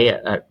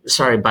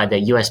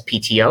the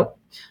USPTO.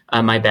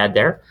 My bad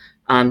there.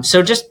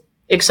 So just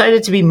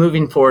excited to be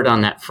moving forward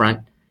on that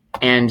front.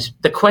 And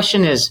the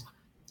question is,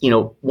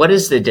 what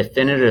is the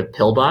definitive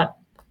PillBot?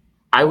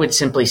 I would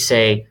simply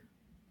say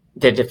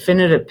the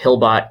definitive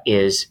PillBot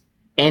is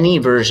any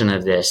version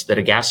of this that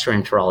a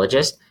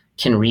gastroenterologist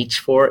can reach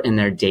for in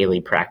their daily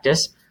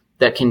practice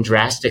that can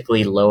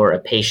drastically lower a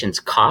patient's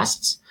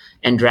costs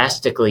and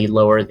drastically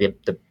lower the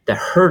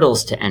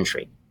hurdles to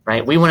entry,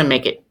 right? We want to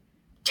make it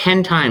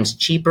 10 times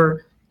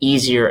cheaper,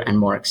 easier, and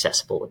more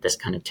accessible with this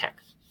kind of tech.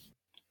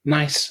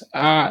 Nice.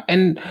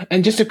 And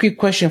just a quick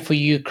question for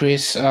you,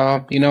 Chris.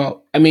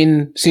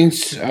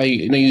 Since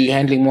you're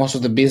handling most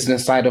of the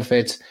business side of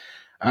it,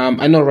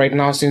 I know right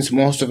now, since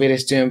most of it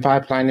is still in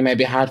pipeline, it might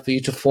be hard for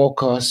you to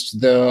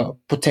forecast the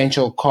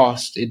potential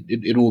cost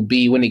it will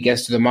be when it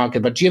gets to the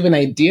market. But do you have an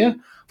idea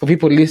for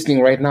people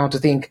listening right now to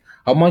think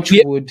how much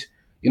would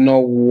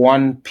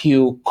one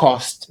pill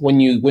cost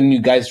when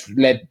you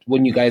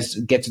guys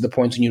get to the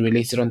point when you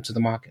release it onto the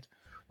market?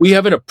 We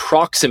have an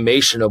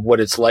approximation of what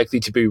it's likely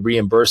to be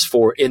reimbursed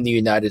for in the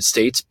United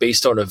States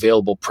based on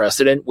available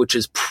precedent, which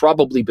is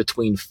probably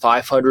between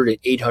 $500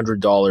 and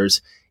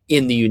 $800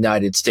 in the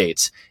United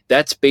States.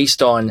 That's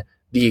based on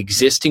the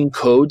existing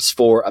codes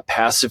for a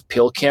passive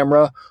pill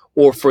camera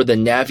or for the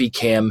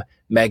NaviCam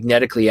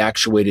magnetically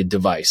actuated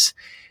device.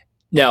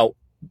 Now,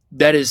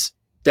 that is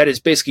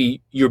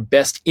basically your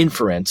best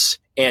inference,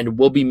 and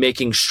we'll be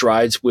making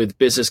strides with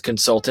business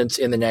consultants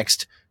in the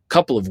next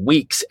couple of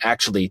weeks,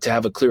 actually, to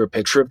have a clearer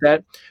picture of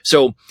that.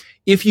 So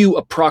if you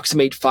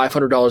approximate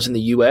 $500 in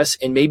the US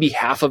and maybe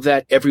half of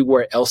that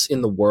everywhere else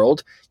in the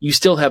world, you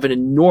still have an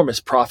enormous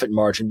profit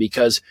margin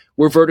because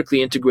we're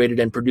vertically integrated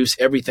and produce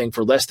everything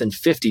for less than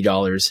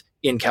 $50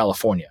 in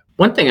California.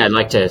 One thing I'd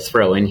like to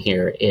throw in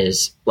here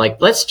is,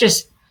 let's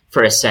just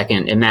for a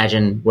second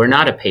imagine we're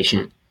not a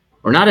patient,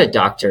 we're not a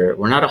doctor,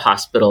 we're not a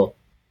hospital.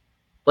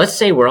 Let's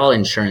say we're all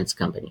insurance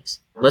companies.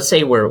 Let's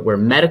say we're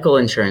medical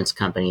insurance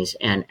companies,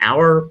 and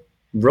our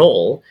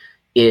role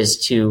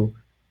is to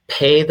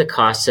pay the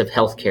costs of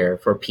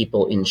healthcare for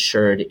people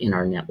insured in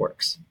our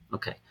networks.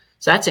 Okay,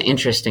 so that's an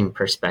interesting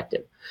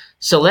perspective.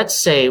 So let's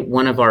say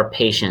one of our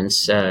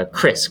patients,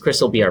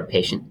 Chris will be our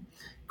patient.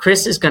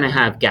 Chris is going to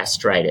have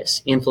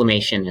gastritis,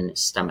 inflammation in his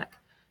stomach,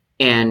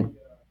 and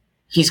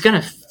he's going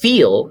to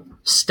feel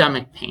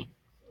stomach pain,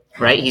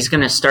 right? He's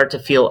going to start to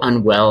feel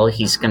unwell.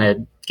 He's going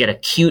to get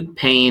acute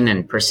pain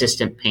and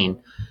persistent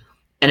pain.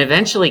 And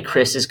eventually,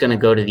 Chris is going to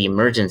go to the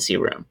emergency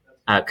room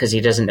because he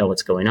doesn't know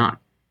what's going on,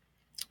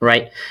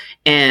 right?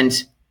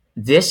 And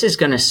this is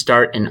going to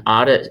start an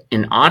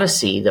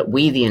odyssey that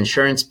we, the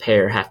insurance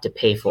payer, have to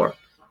pay for.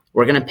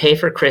 We're going to pay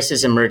for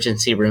Chris's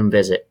emergency room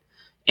visit.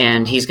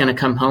 And he's going to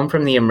come home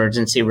from the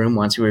emergency room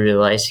once we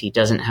realize he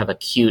doesn't have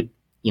acute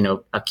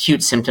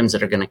symptoms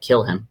that are going to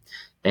kill him.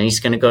 Then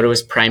he's going to go to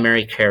his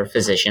primary care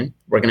physician.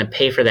 We're going to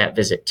pay for that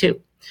visit too.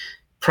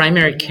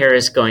 Primary care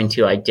is going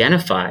to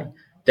identify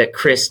that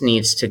Chris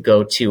needs to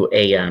go to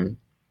a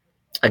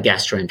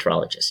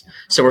gastroenterologist.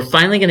 So we're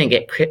finally going to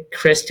get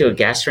Chris to a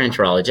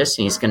gastroenterologist,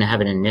 and he's going to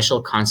have an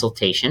initial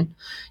consultation.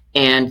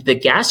 And the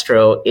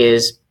gastro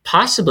is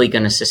possibly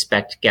going to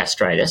suspect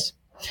gastritis.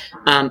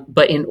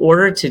 But in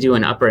order to do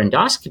an upper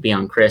endoscopy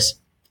on Chris,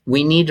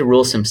 we need to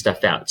rule some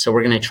stuff out. So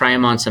we're going to try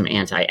him on some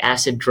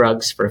anti-acid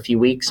drugs for a few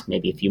weeks,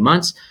 maybe a few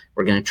months.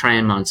 We're going to try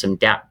him on some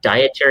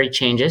dietary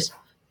changes.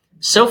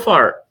 So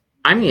far,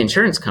 I'm the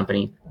insurance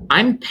company.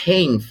 I'm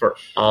paying for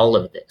all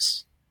of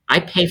this. I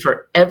pay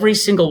for every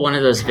single one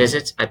of those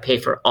visits. I pay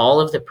for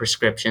all of the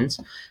prescriptions.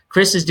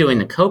 Chris is doing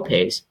the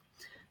copays.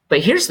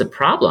 But here's the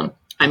problem.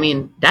 I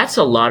mean, that's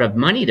a lot of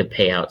money to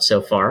pay out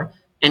so far.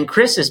 And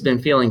Chris has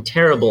been feeling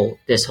terrible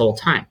this whole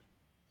time.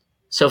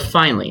 So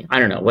finally, I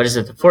don't know, what is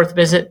it, the fourth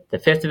visit, the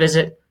fifth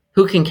visit?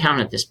 Who can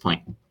count at this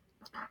point?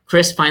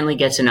 Chris finally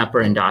gets an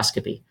upper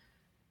endoscopy.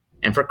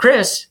 And for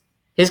Chris,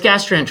 his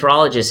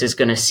gastroenterologist is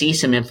going to see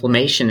some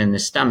inflammation in the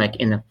stomach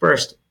in the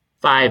first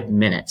 5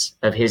 minutes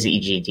of his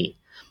EGD.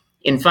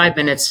 In 5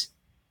 minutes,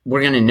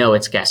 we're going to know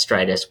it's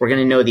gastritis. We're going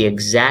to know the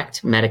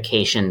exact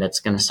medication that's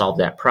going to solve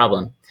that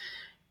problem.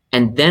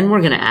 And then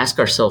we're going to ask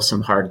ourselves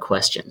some hard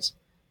questions,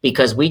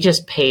 because we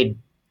just paid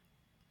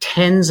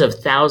tens of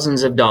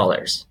thousands of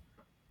dollars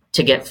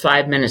to get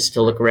 5 minutes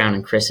to look around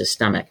in Chris's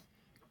stomach.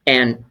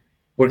 And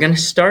we're going to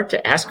start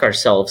to ask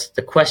ourselves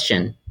the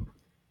question,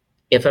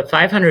 if a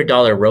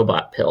 $500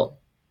 robot pill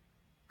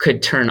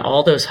could turn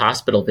all those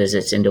hospital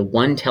visits into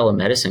one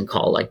telemedicine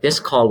call, like this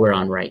call we're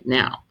on right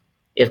now,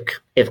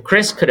 if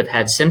Chris could have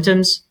had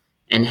symptoms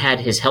and had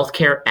his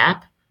healthcare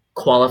app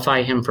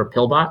qualify him for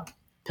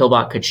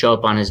Pillbot could show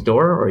up on his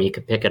door, or he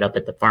could pick it up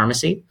at the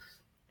pharmacy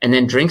and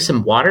then drink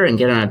some water and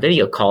get on a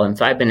video call, and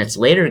 5 minutes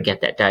later get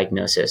that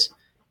diagnosis.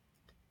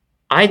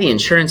 The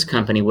insurance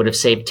company, would have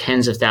saved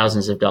tens of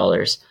thousands of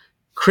dollars.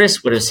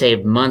 Chris would have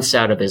saved months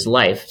out of his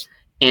life.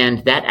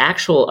 And that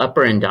actual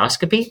upper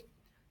endoscopy,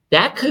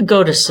 that could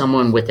go to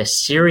someone with a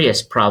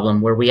serious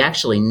problem where we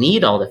actually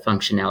need all the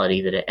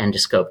functionality that an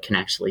endoscope can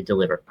actually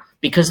deliver,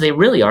 because they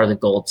really are the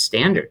gold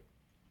standard.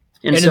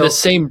 And so, in the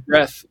same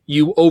breath,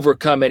 you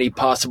overcome any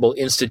possible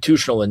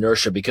institutional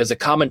inertia, because a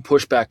common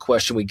pushback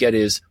question we get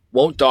is,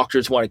 won't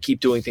doctors want to keep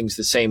doing things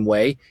the same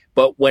way?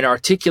 But when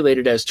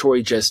articulated as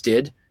Torrey just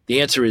did, the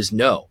answer is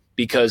no,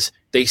 because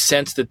they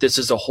sense that this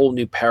is a whole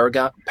new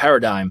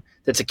paradigm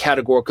that's a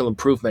categorical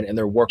improvement in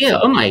their workflow. Yeah,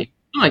 oh my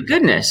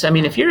goodness. I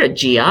mean, if you're a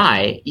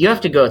GI, you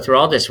have to go through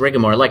all this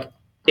rigmarole. Like,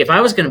 if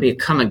I was going to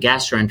become a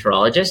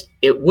gastroenterologist,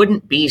 it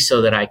wouldn't be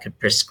so that I could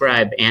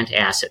prescribe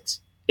antacids.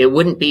 It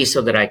wouldn't be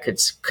so that I could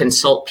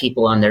consult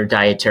people on their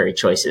dietary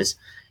choices.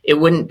 It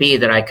wouldn't be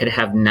that I could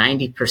have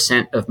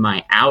 90% of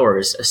my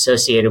hours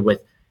associated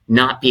with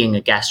not being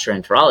a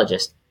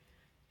gastroenterologist.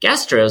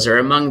 Gastros are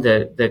among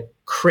the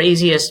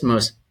craziest,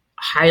 most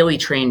highly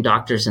trained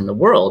doctors in the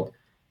world.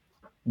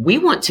 We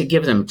want to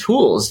give them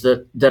tools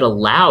that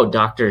allow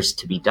doctors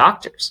to be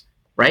doctors,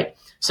 right?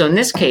 So in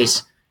this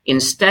case,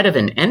 instead of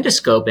an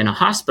endoscope in a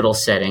hospital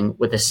setting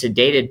with a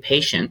sedated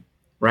patient,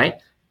 right,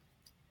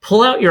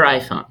 pull out your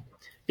iPhone,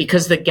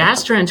 because the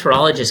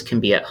gastroenterologist can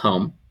be at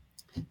home.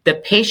 The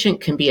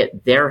patient can be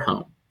at their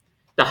home.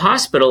 The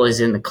hospital is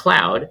in the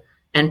cloud,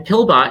 and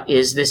Pillbot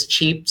is this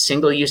cheap,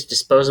 single-use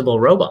disposable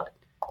robot,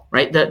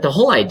 right? The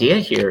whole idea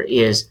here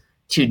is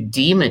to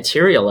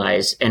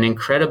dematerialize an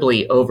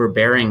incredibly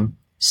overbearing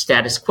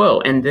status quo.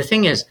 And the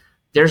thing is,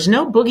 there's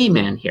no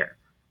boogeyman here,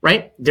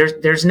 right?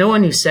 There's no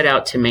one who set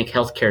out to make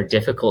healthcare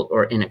difficult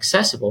or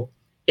inaccessible.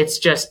 It's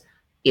just,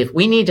 if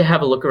we need to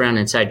have a look around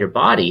inside your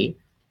body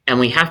and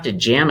we have to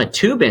jam a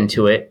tube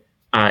into it,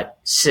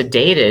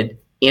 sedated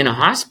in a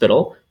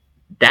hospital,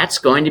 that's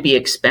going to be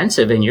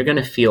expensive and you're going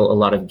to feel a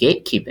lot of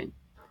gatekeeping.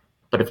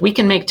 But if we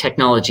can make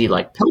technology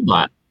like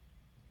Pillbot,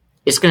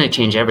 it's going to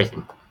change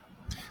everything.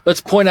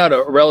 Let's point out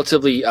a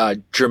relatively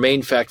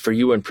germane fact for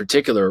you in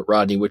particular,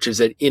 Rodney, which is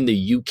that in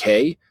the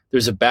UK,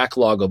 there's a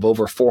backlog of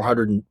over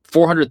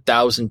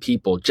 400,000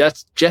 people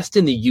just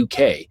in the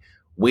UK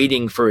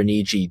waiting for an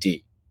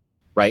EGD,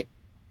 right?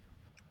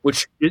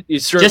 Which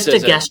is just a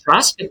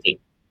gastroscopy,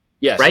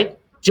 yes, right?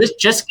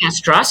 Just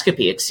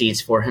gastroscopy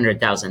exceeds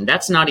 400,000.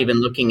 That's not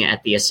even looking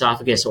at the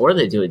esophagus or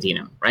the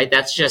duodenum, right?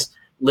 That's just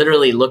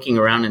literally looking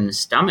around in the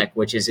stomach,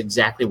 which is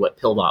exactly what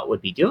Pillbot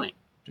would be doing.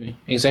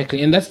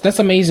 Exactly, and that's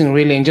amazing,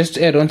 really. And just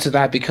to add on to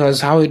that,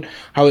 because how it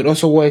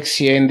also works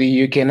here in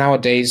the UK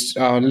nowadays,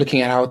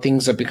 looking at how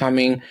things are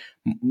becoming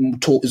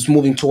is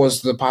moving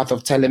towards the path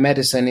of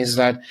telemedicine, is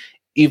that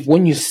if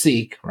when you're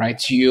sick,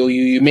 right,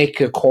 you make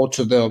a call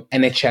to the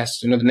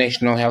NHS, the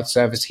National Health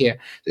Service here,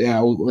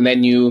 and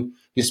then you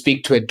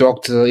speak to a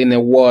doctor in a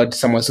ward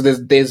somewhere. So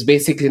there's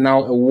basically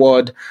now a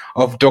ward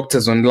of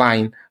doctors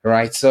online,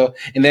 right? So,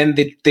 and then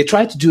they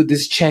try to do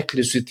this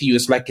checklist with you.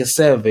 It's like a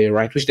survey,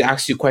 right? Which they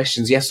ask you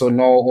questions, yes or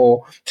no,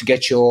 or to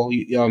get your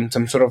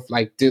some sort of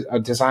like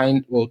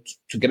design, or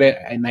to get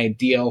an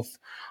idea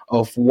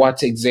of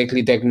what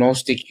exactly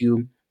diagnostic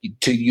you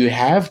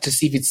have, to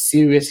see if it's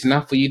serious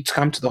enough for you to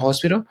come to the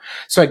hospital.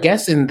 So I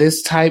guess in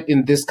this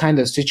kind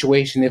of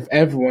situation, if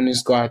everyone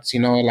has got,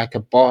 like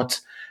a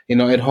bot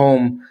at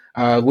home,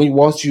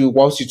 whilst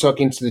you're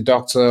talking to the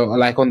doctor or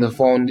like on the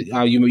phone,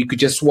 you could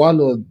just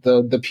swallow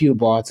the pill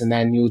bots, and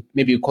then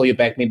maybe call you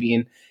back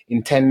maybe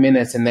in 10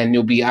 minutes, and then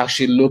you'll be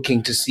actually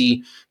looking to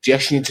see if you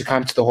actually need to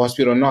come to the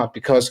hospital or not,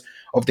 because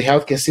of the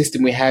healthcare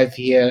system we have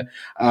here,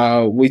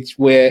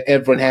 where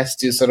everyone has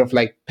to sort of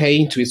like pay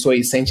into it. So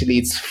essentially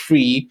it's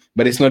free,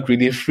 but it's not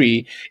really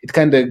free. It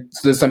kind of,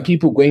 so there's some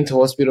people going to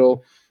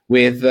hospital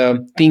with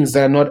things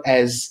that are not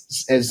as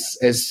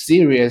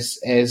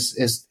serious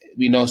as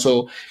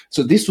so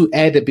this will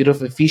add a bit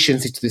of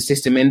efficiency to the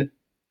system. And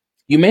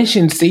you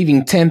mentioned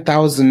saving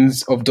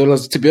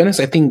 $10,000s. To be honest,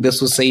 I think this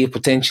will save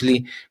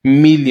potentially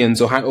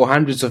millions or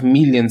hundreds of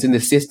millions in the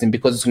system,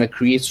 because it's going to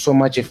create so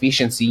much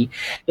efficiency.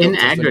 In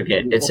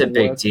aggregate, it's a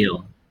big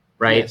deal,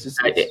 right? Yes,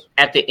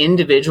 at the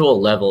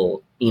individual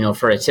level,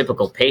 for a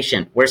typical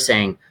patient, we're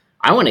saying,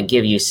 I want to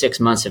give you 6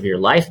 months of your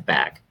life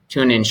back.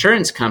 To an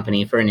insurance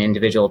company, for an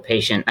individual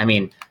patient, I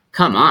mean,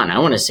 come on, I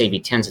want to save you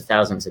tens of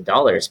thousands of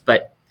dollars.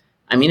 But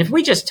I mean, if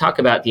we just talk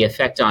about the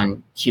effect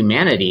on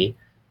humanity,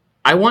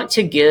 I want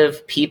to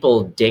give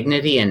people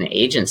dignity and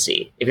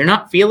agency. If you're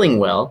not feeling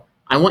well,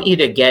 I want you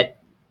to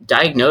get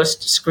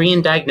diagnosed,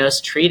 screened,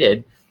 diagnosed,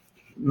 treated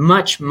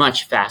much,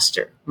 much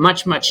faster,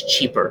 much, much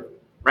cheaper,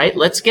 right?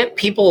 Let's get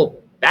people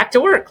back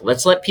to work.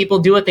 Let's let people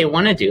do what they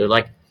want to do.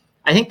 Like,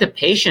 I think the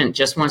patient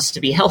just wants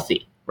to be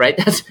healthy, right?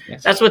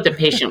 That's what the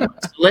patient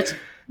wants.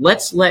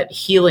 Let's let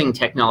healing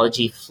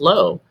technology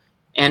flow.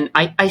 And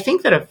I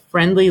think that a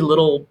friendly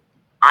little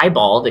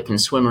eyeball that can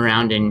swim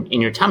around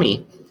in your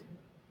tummy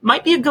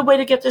might be a good way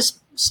to get this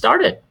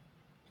started.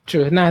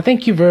 True. No,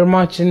 thank you very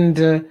much.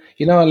 And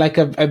like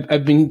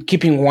I've been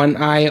keeping one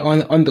eye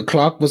on the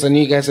clock, because I know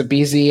you guys are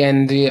busy.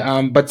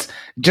 And but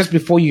just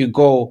before you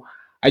go,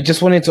 I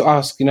just wanted to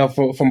ask,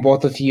 from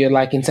both of you,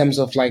 like in terms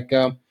of like,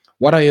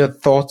 what are your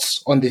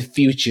thoughts on the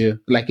future,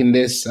 like in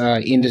this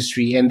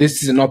industry? And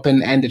this is an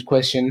open-ended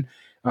question.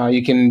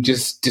 You can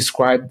just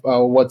describe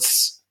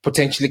what's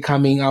potentially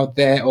coming out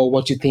there, or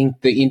what you think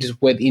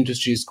where the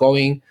industry is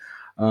going.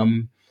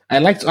 I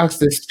like to ask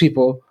this to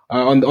people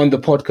on the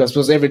podcast,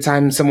 because every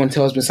time someone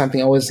tells me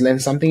something, I always learn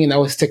something and I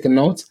always take a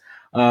note.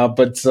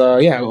 But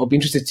I'll be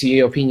interested to hear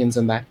your opinions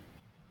on that.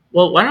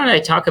 Well, why don't I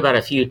talk about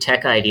a few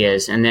tech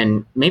ideas, and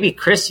then maybe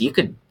Chris, you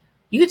could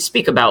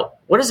speak about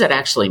what does that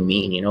actually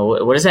mean?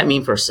 What does that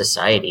mean for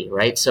society,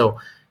 right? So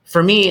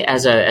for me,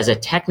 as a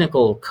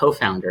technical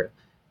co-founder,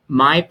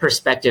 my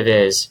perspective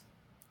is,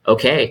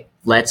 okay,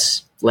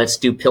 let's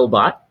do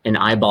PillBot, an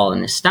eyeball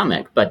in the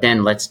stomach, but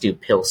then let's do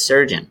pill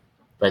surgeon.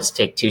 Let's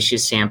take tissue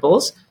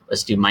samples.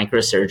 Let's do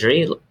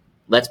microsurgery.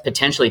 Let's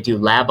potentially do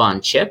lab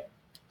on chip.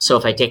 So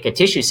if I take a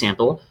tissue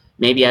sample,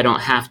 maybe I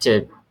don't have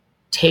to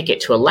take it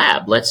to a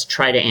lab. Let's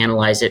try to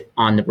analyze it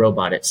on the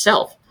robot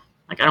itself.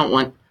 Like, I don't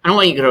want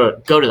you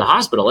to go to the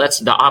hospital. That's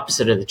the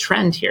opposite of the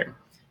trend here.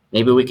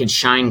 Maybe we could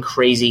shine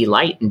crazy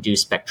light and do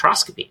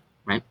spectroscopy,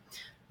 right?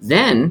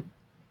 Then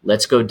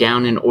let's go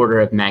down in order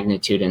of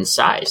magnitude and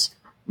size.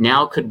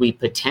 Now, could we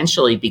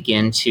potentially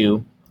begin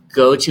to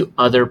go to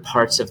other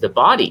parts of the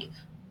body?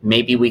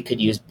 Maybe we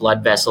could use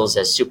blood vessels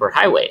as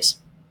superhighways.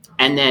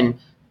 And then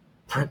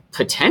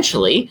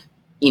potentially,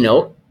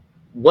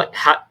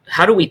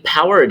 how do we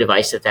power a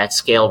device at that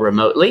scale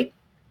remotely?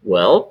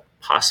 Well,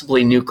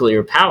 possibly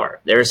nuclear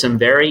power. There are some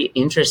very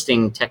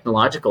interesting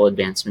technological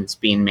advancements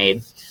being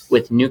made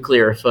with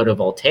nuclear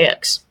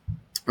photovoltaics,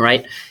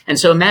 right? And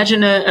so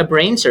imagine a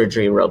brain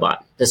surgery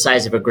robot the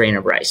size of a grain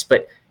of rice,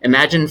 but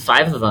imagine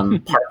 5 of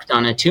them parked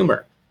on a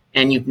tumor,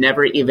 and you've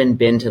never even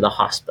been to the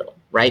hospital,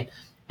 right?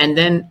 And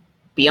then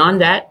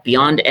beyond that,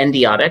 beyond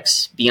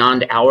Endiatx,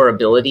 beyond our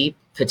ability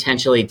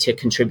potentially to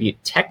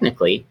contribute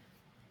technically,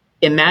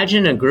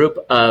 imagine a group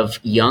of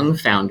young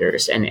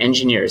founders and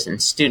engineers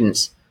and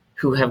students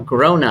who have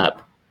grown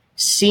up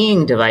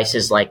seeing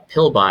devices like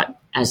PillBot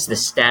as the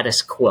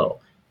status quo.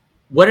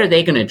 What are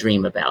they going to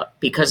dream about?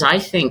 Because I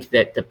think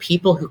that the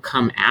people who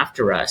come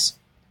after us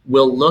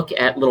will look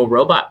at little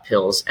robot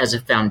pills as a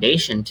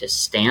foundation to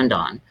stand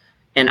on.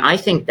 And I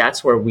think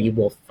that's where we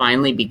will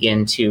finally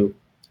begin to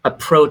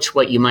approach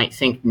what you might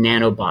think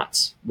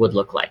nanobots would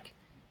look like,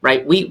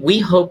 right? We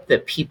hope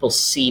that people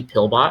see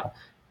PillBot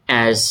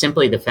as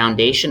simply the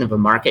foundation of a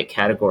market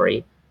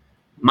category,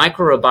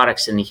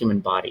 microrobotics in the human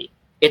body.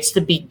 It's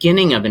the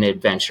beginning of an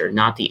adventure,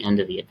 not the end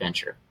of the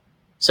adventure.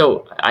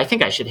 So I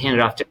think I should hand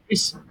it off to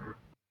Chris.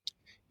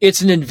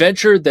 It's an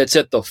adventure that's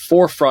at the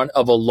forefront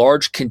of a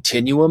large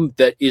continuum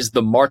that is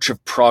the march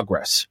of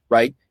progress,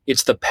 right?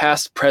 It's the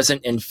past,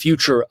 present, and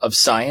future of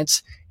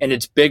science, and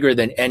it's bigger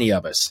than any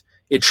of us.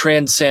 It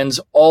transcends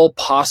all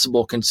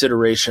possible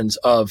considerations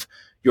of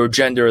your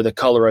gender, the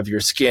color of your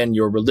skin,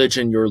 your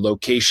religion, your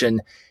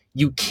location.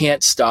 You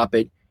can't stop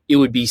it. It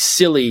would be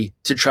silly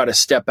to try to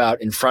step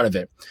out in front of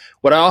it.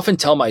 What I often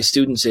tell my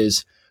students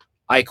is,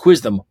 I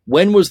quiz them,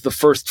 when was the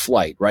first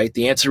flight, right?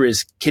 The answer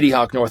is Kitty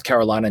Hawk, North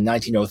Carolina,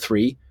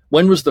 1903.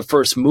 When was the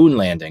first moon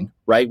landing,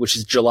 right? Which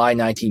is July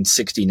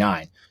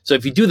 1969. So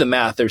if you do the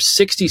math, there's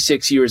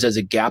 66 years as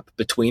a gap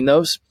between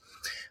those.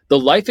 The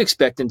life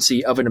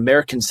expectancy of an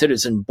American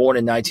citizen born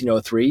in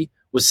 1903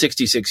 was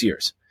 66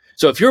 years.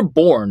 So if you're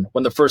born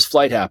when the first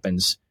flight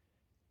happens,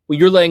 when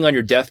you're laying on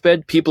your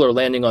deathbed, people are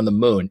landing on the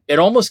moon. It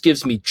almost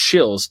gives me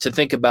chills to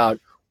think about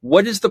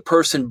what is the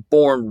person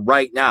born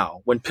right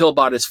now when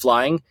Pillbot is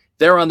flying?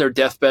 They're on their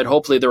deathbed.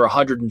 Hopefully they're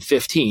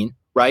 115,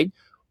 right?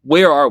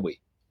 Where are we?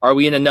 Are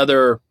we in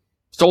another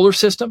solar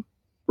system,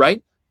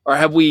 right? Or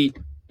have we,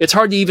 it's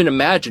hard to even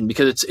imagine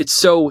because it's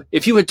so,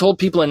 if you had told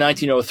people in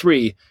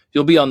 1903,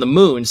 you'll be on the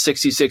moon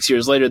 66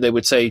 years later, they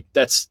would say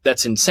that's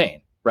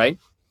insane, right?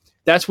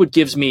 That's what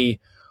gives me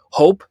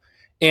hope.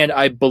 And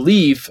I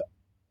believe,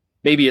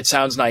 maybe it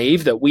sounds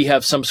naive, that we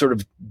have some sort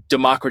of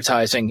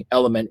democratizing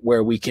element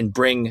where we can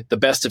bring the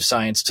best of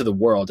science to the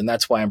world. And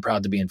that's why I'm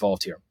proud to be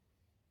involved here.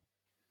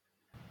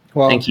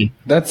 Well, thank you.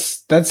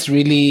 That's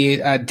really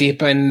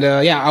deep, and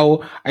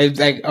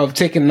I've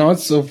taken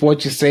notes of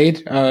what you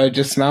said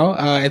just now.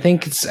 I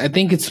think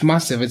it's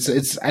massive.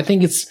 I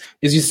think it's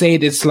as you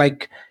said, it's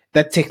like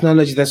that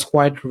technology that's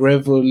quite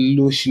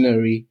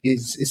revolutionary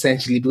is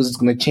essentially because it's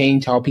going to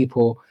change how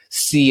people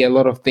see a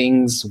lot of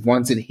things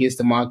once it hits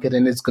the market,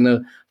 and it's going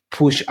to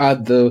push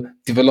other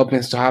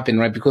developments to happen,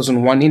 right? Because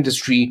when one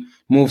industry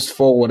moves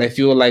forward, I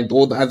feel like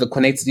all the other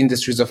connected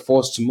industries are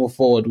forced to move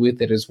forward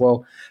with it as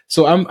well.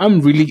 So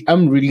I'm really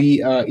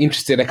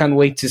interested. I can't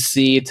wait to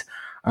see it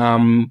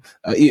on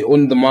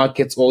the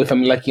market, or if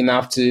I'm lucky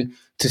enough to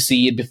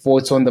see it before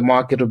it's on the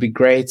market, it'll be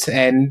great.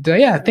 And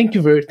thank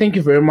you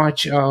very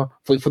much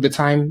for the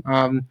time.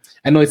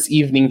 I know it's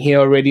evening here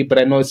already, but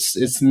I know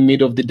it's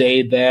mid of the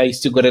day there. You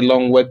still got a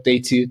long work day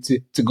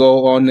to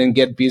go on and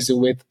get busy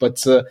with.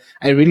 But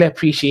I really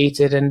appreciate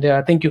it, and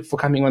thank you for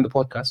coming on the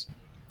podcast.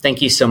 Thank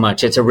you so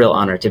much. It's a real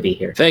honor to be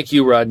here. Thank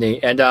you,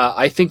 Rodney. And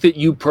I think that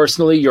you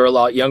personally, you're a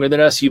lot younger than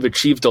us. You've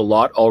achieved a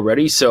lot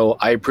already. So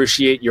I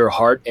appreciate your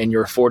heart and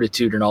your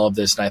fortitude in all of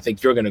this. And I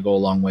think you're going to go a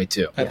long way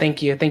too.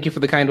 Thank you. Thank you for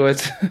the kind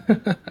words.